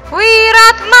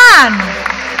 Wiratman,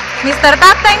 Mr.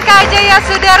 Kapten Kajaya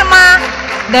Sudarma,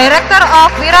 Director of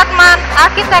Wiratman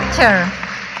Architecture.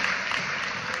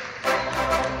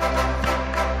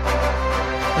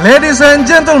 Ladies and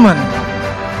gentlemen,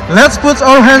 let's put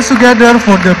our hands together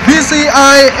for the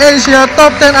BCI Asia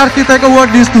Top 10 Architect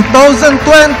Award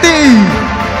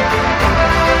 2020.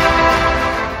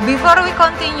 Before we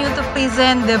continue to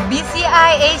present the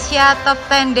BCI Asia Top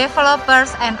 10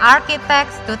 Developers and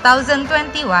Architects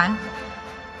 2021,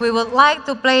 we would like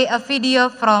to play a video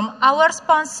from our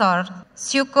sponsor,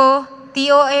 Syuko,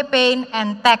 TOA Paint,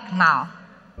 and Tech Now.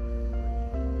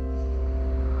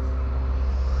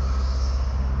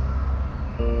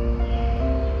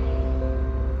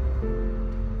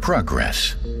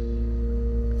 Progress.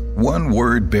 One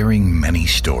word bearing many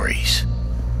stories.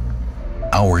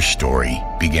 Our story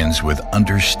begins with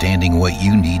understanding what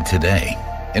you need today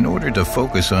in order to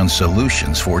focus on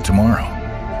solutions for tomorrow.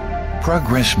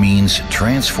 Progress means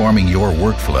transforming your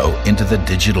workflow into the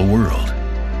digital world,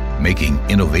 making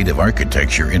innovative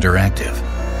architecture interactive,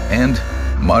 and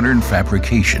modern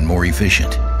fabrication more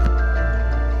efficient.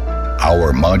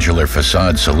 Our modular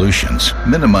facade solutions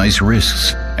minimize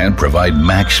risks and provide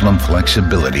maximum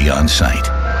flexibility on site.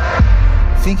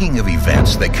 Thinking of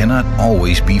events that cannot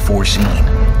always be foreseen.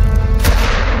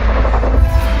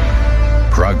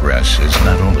 Progress is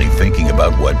not only thinking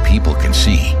about what people can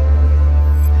see,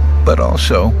 but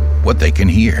also what they can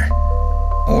hear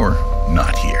or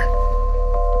not hear.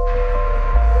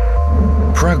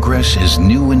 Progress is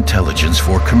new intelligence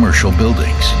for commercial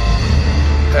buildings,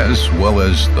 as well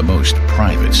as the most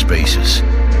private spaces.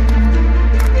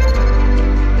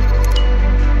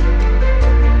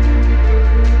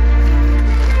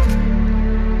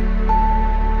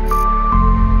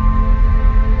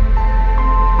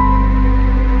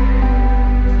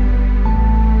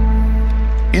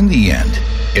 In the end,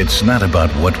 it's not about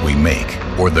what we make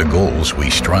or the goals we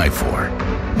strive for.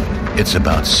 It's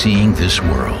about seeing this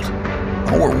world,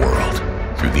 our world,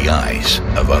 through the eyes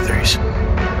of others.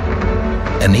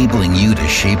 Enabling you to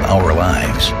shape our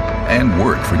lives and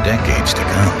work for decades to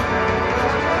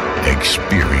come.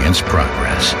 Experience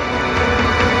progress.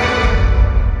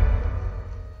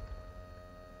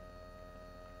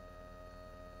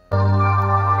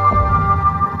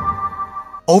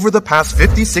 Over the past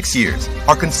 56 years,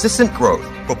 our consistent growth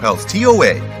propels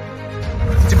TOA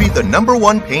to be the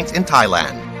 #1 paint in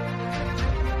Thailand.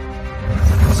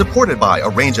 Supported by a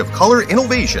range of color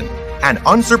innovation and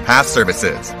unsurpassed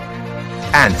services.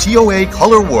 And TOA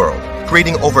Color World,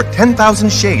 creating over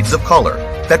 10,000 shades of color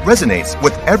that resonates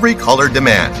with every color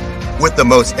demand, with the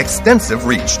most extensive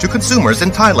reach to consumers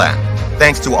in Thailand,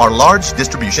 thanks to our large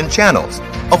distribution channels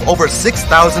of over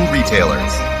 6,000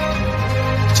 retailers.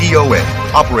 TOA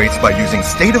operates by using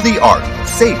state-of-the-art,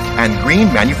 safe, and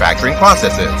green manufacturing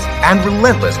processes and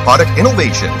relentless product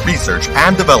innovation, research,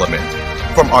 and development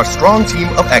from our strong team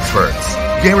of experts,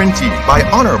 guaranteed by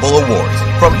honorable awards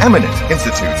from eminent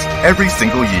institutes every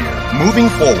single year. Moving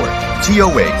forward,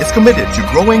 TOA is committed to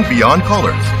growing beyond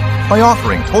colors by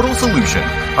offering total solution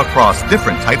across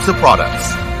different types of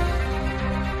products.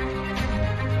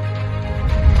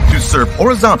 To serve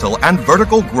horizontal and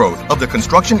vertical growth of the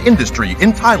construction industry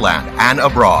in Thailand and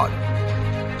abroad.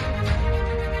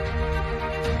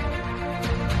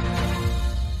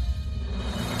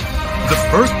 The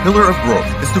first pillar of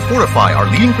growth is to fortify our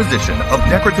leading position of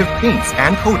decorative paints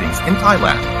and coatings in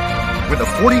Thailand, with a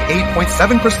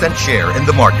 48.7% share in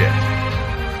the market.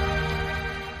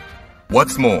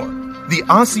 What's more, the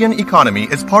ASEAN economy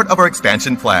is part of our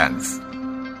expansion plans.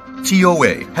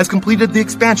 TOA has completed the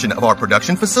expansion of our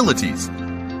production facilities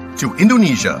to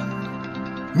Indonesia,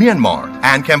 Myanmar,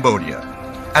 and Cambodia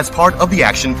as part of the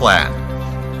action plan.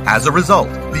 As a result,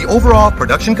 the overall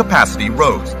production capacity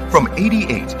rose from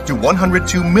 88 to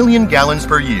 102 million gallons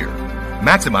per year,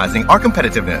 maximizing our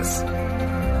competitiveness.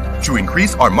 To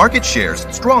increase our market shares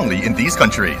strongly in these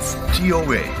countries,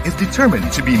 TOA is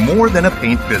determined to be more than a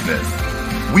paint business.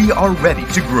 We are ready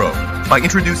to grow by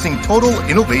introducing Total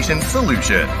Innovation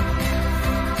Solution.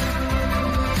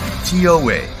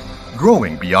 TOA,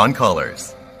 growing beyond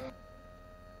colors.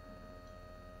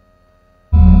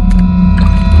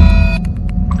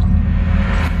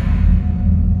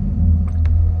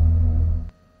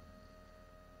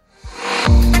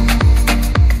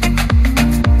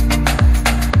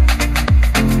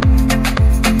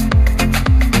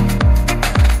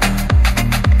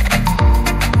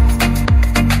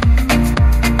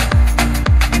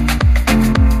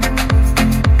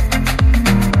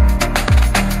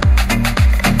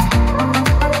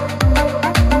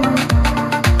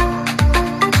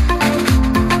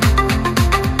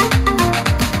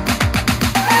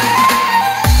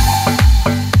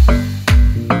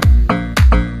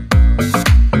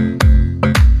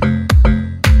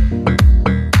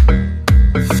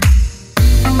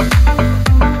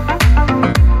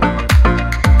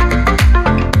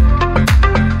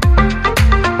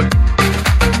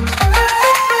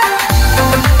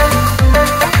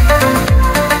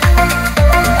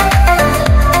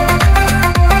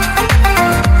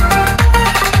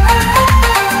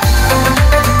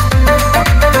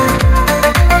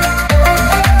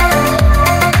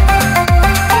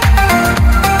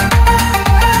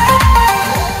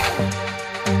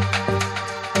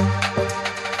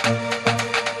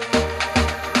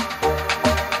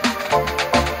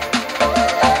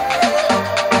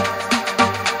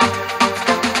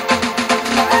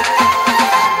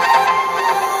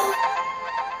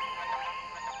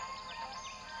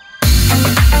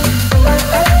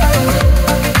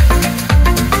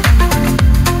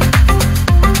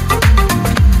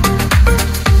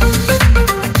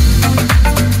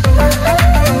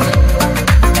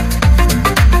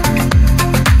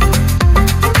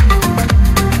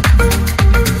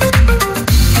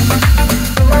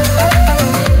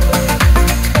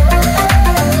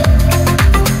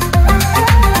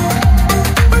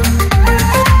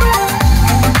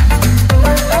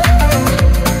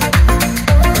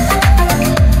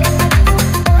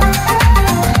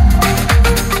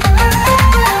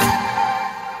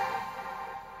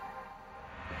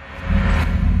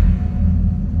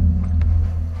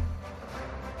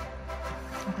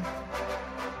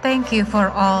 Thank you for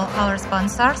all our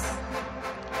sponsors.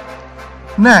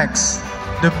 Next,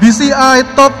 the BCI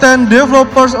Top 10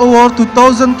 Developers Award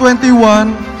 2021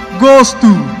 goes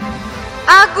to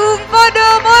Agung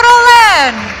Podomoro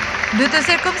Land. Due to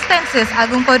circumstances,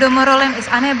 Agung Podomoro Land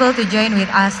is unable to join with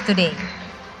us today.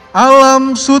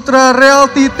 Alam Sutra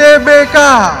Realty Tbk,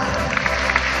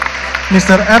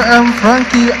 Mr. RM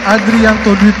Franky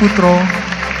Adrianto Dwi Putro,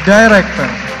 Director.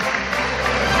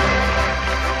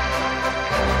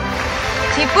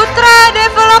 Ciputra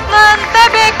Development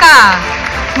Tbk,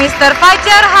 Mr.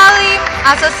 Fajar Halim,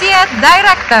 Associate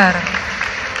Director.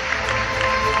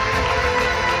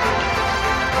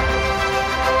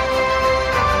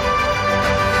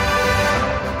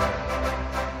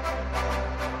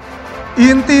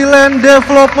 Intiland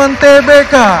Development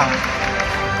Tbk,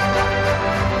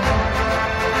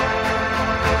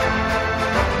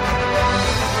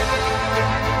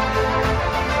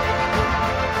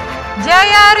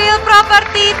 Jaya Real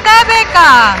Property Tbk.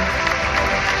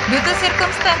 Due to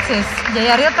circumstances,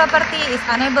 Jaya Real Property is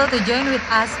unable to join with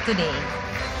us today.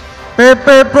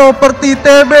 PP Property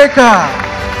Tbk,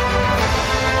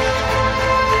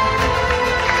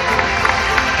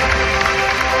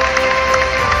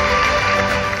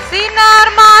 Sinar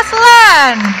Mas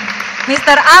Land,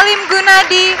 Mr. Alim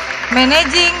Gunadi,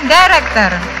 Managing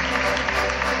Director.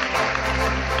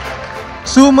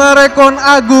 Sumarekon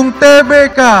Agung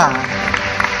Tbk,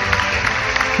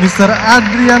 Mr.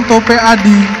 Adrianto P.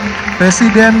 Adi,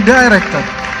 Presiden Director.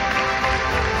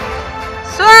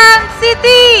 Swan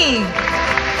City,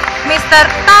 Mr.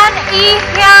 Tan I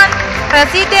Hyun,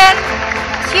 Presiden,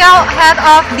 Chiao Head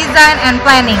of Design and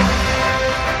Planning.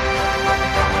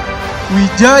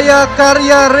 Wijaya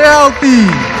Karya Realty,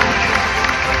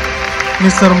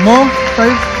 Mr. Mo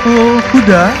Taiful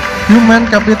Huda, Human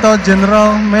Capital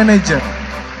General Manager.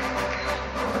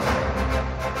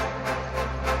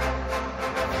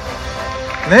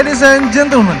 Ladies and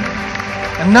gentlemen,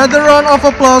 another round of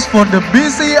applause for the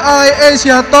BCI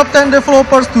Asia Top 10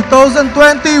 Developers 2021.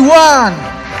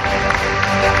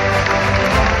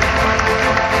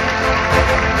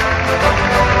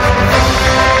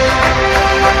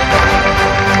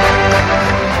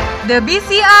 The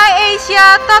BCI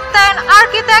Asia Top 10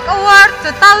 Architect Award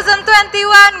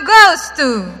 2021 goes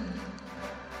to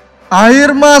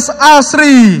Airmas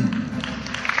Asri.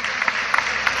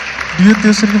 Due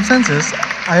to circumstances,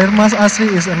 Airmas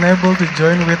Asri is unable to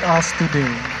join with us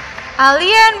today.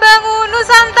 Alien Bangun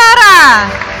Nusantara,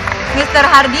 Mr.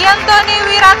 Hardiantoni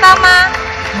Wiratama,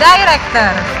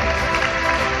 Director.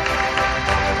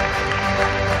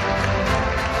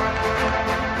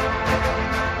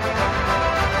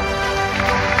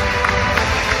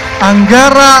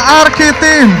 Anggara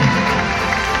Arkitim,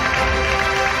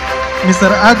 Mr.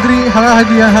 Adri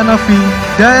Halahadia Hanafi,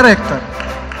 Director.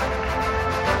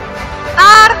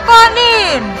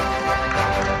 Arkonin,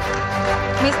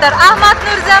 Mr. Ahmad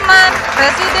Nurzaman,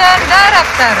 Presiden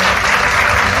Director.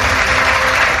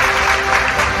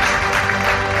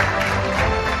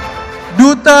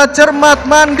 Duta Cermat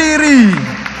Mandiri,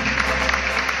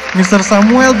 Mr.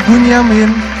 Samuel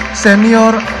Bunyamin,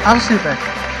 Senior Arsitek.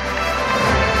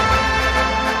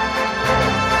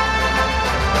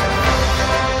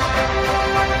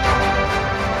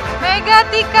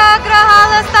 Megatika Graha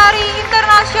Lestari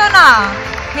Internasional,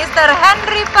 Mr.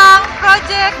 Henry Pang,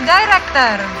 Project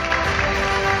Director.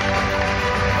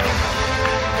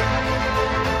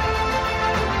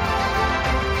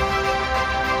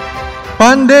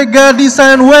 Pandega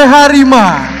Desain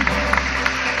Weharima,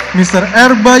 Mr.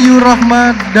 R. Bayu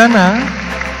Rahmadana,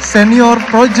 Senior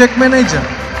Project Manager.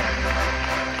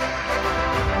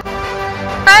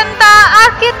 Penta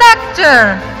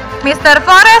Architecture, Mr.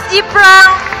 Forest Jiprang,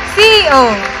 CEO.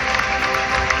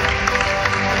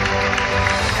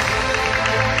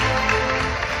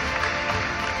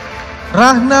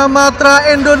 Rahna Matra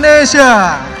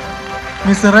Indonesia,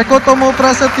 Mr. Eko Tomo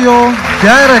Prasetyo,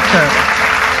 Director.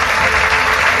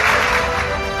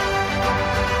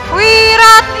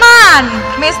 Wiratman,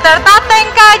 Mr.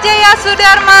 Tatengka Jaya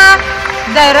Sudarma,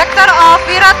 Director of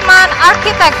Wiratman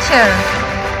Architecture.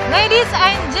 Ladies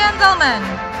and gentlemen,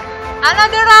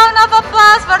 another round of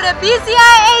applause for the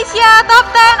BCI Asia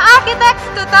Top 10 Architects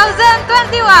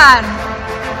 2021.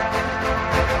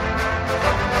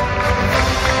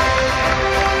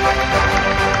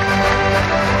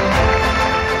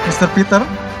 Mr. Peter,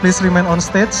 please remain on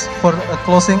stage for a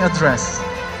closing address.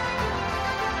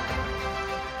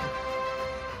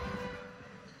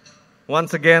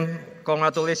 Once again,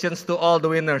 congratulations to all the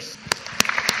winners.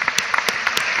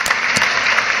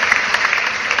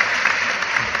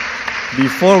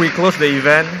 Before we close the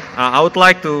event, I would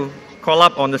like to call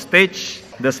up on the stage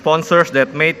the sponsors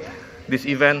that made this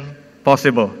event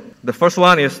possible. The first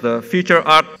one is the Future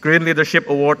Art Green Leadership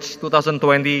Awards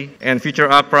 2020 and Future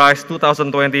Art Prize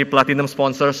 2020 Platinum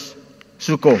sponsors,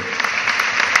 Suko.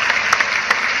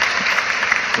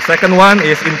 The second one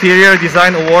is Interior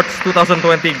Design Awards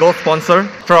 2020 Gold sponsor,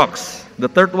 Trox. The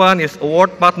third one is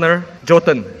Award partner,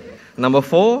 Jotun. Number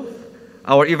 4,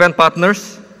 our event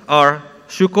partners are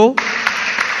Suko,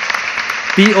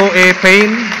 TOA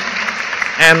Paint,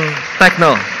 and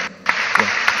Technol.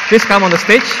 Please come on the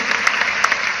stage.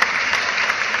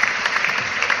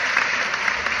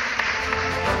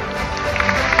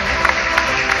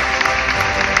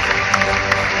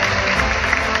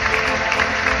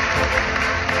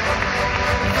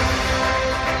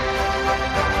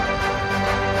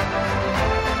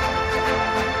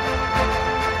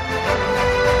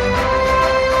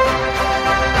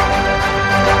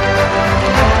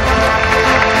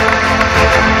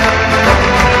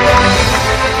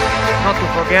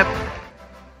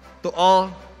 To all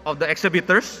of the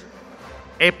exhibitors,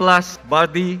 A+,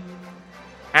 Bardi,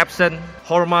 Epson,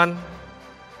 Horman,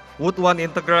 Wood One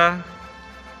Integra,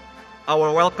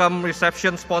 our welcome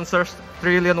reception sponsors,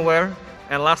 Trillionware,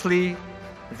 and lastly,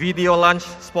 video lunch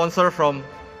sponsor from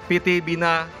PT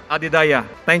Bina Adidaya.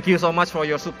 Thank you so much for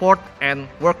your support and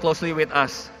work closely with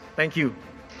us. Thank you.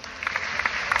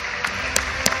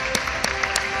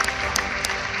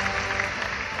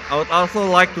 I would also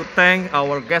like to thank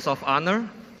our guest of honor,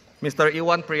 Mr.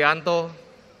 Iwan Prianto,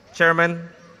 Chairman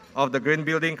of the Green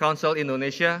Building Council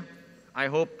Indonesia. I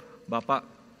hope Bapak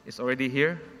is already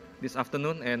here this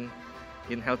afternoon and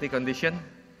in healthy condition.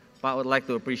 Pak would like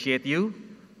to appreciate you.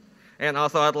 And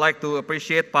also I'd like to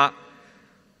appreciate Pak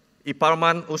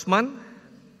Iparman Usman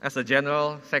as the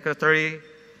General Secretary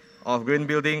of Green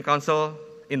Building Council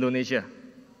Indonesia.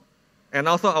 And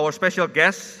also our special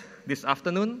guest this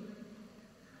afternoon,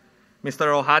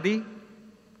 Mr. Rohadi,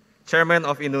 Chairman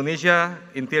of Indonesia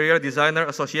Interior Designer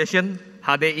Association,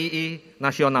 HDII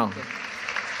Nasional.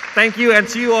 Thank you and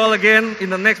see you all again in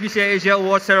the next BCI Asia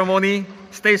Award ceremony.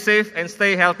 Stay safe and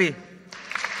stay healthy.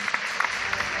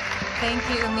 Thank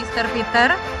you, Mr.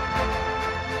 Peter.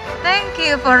 Thank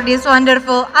you for this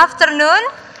wonderful afternoon.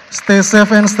 Stay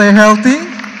safe and stay healthy.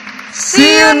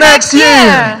 See you next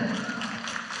year.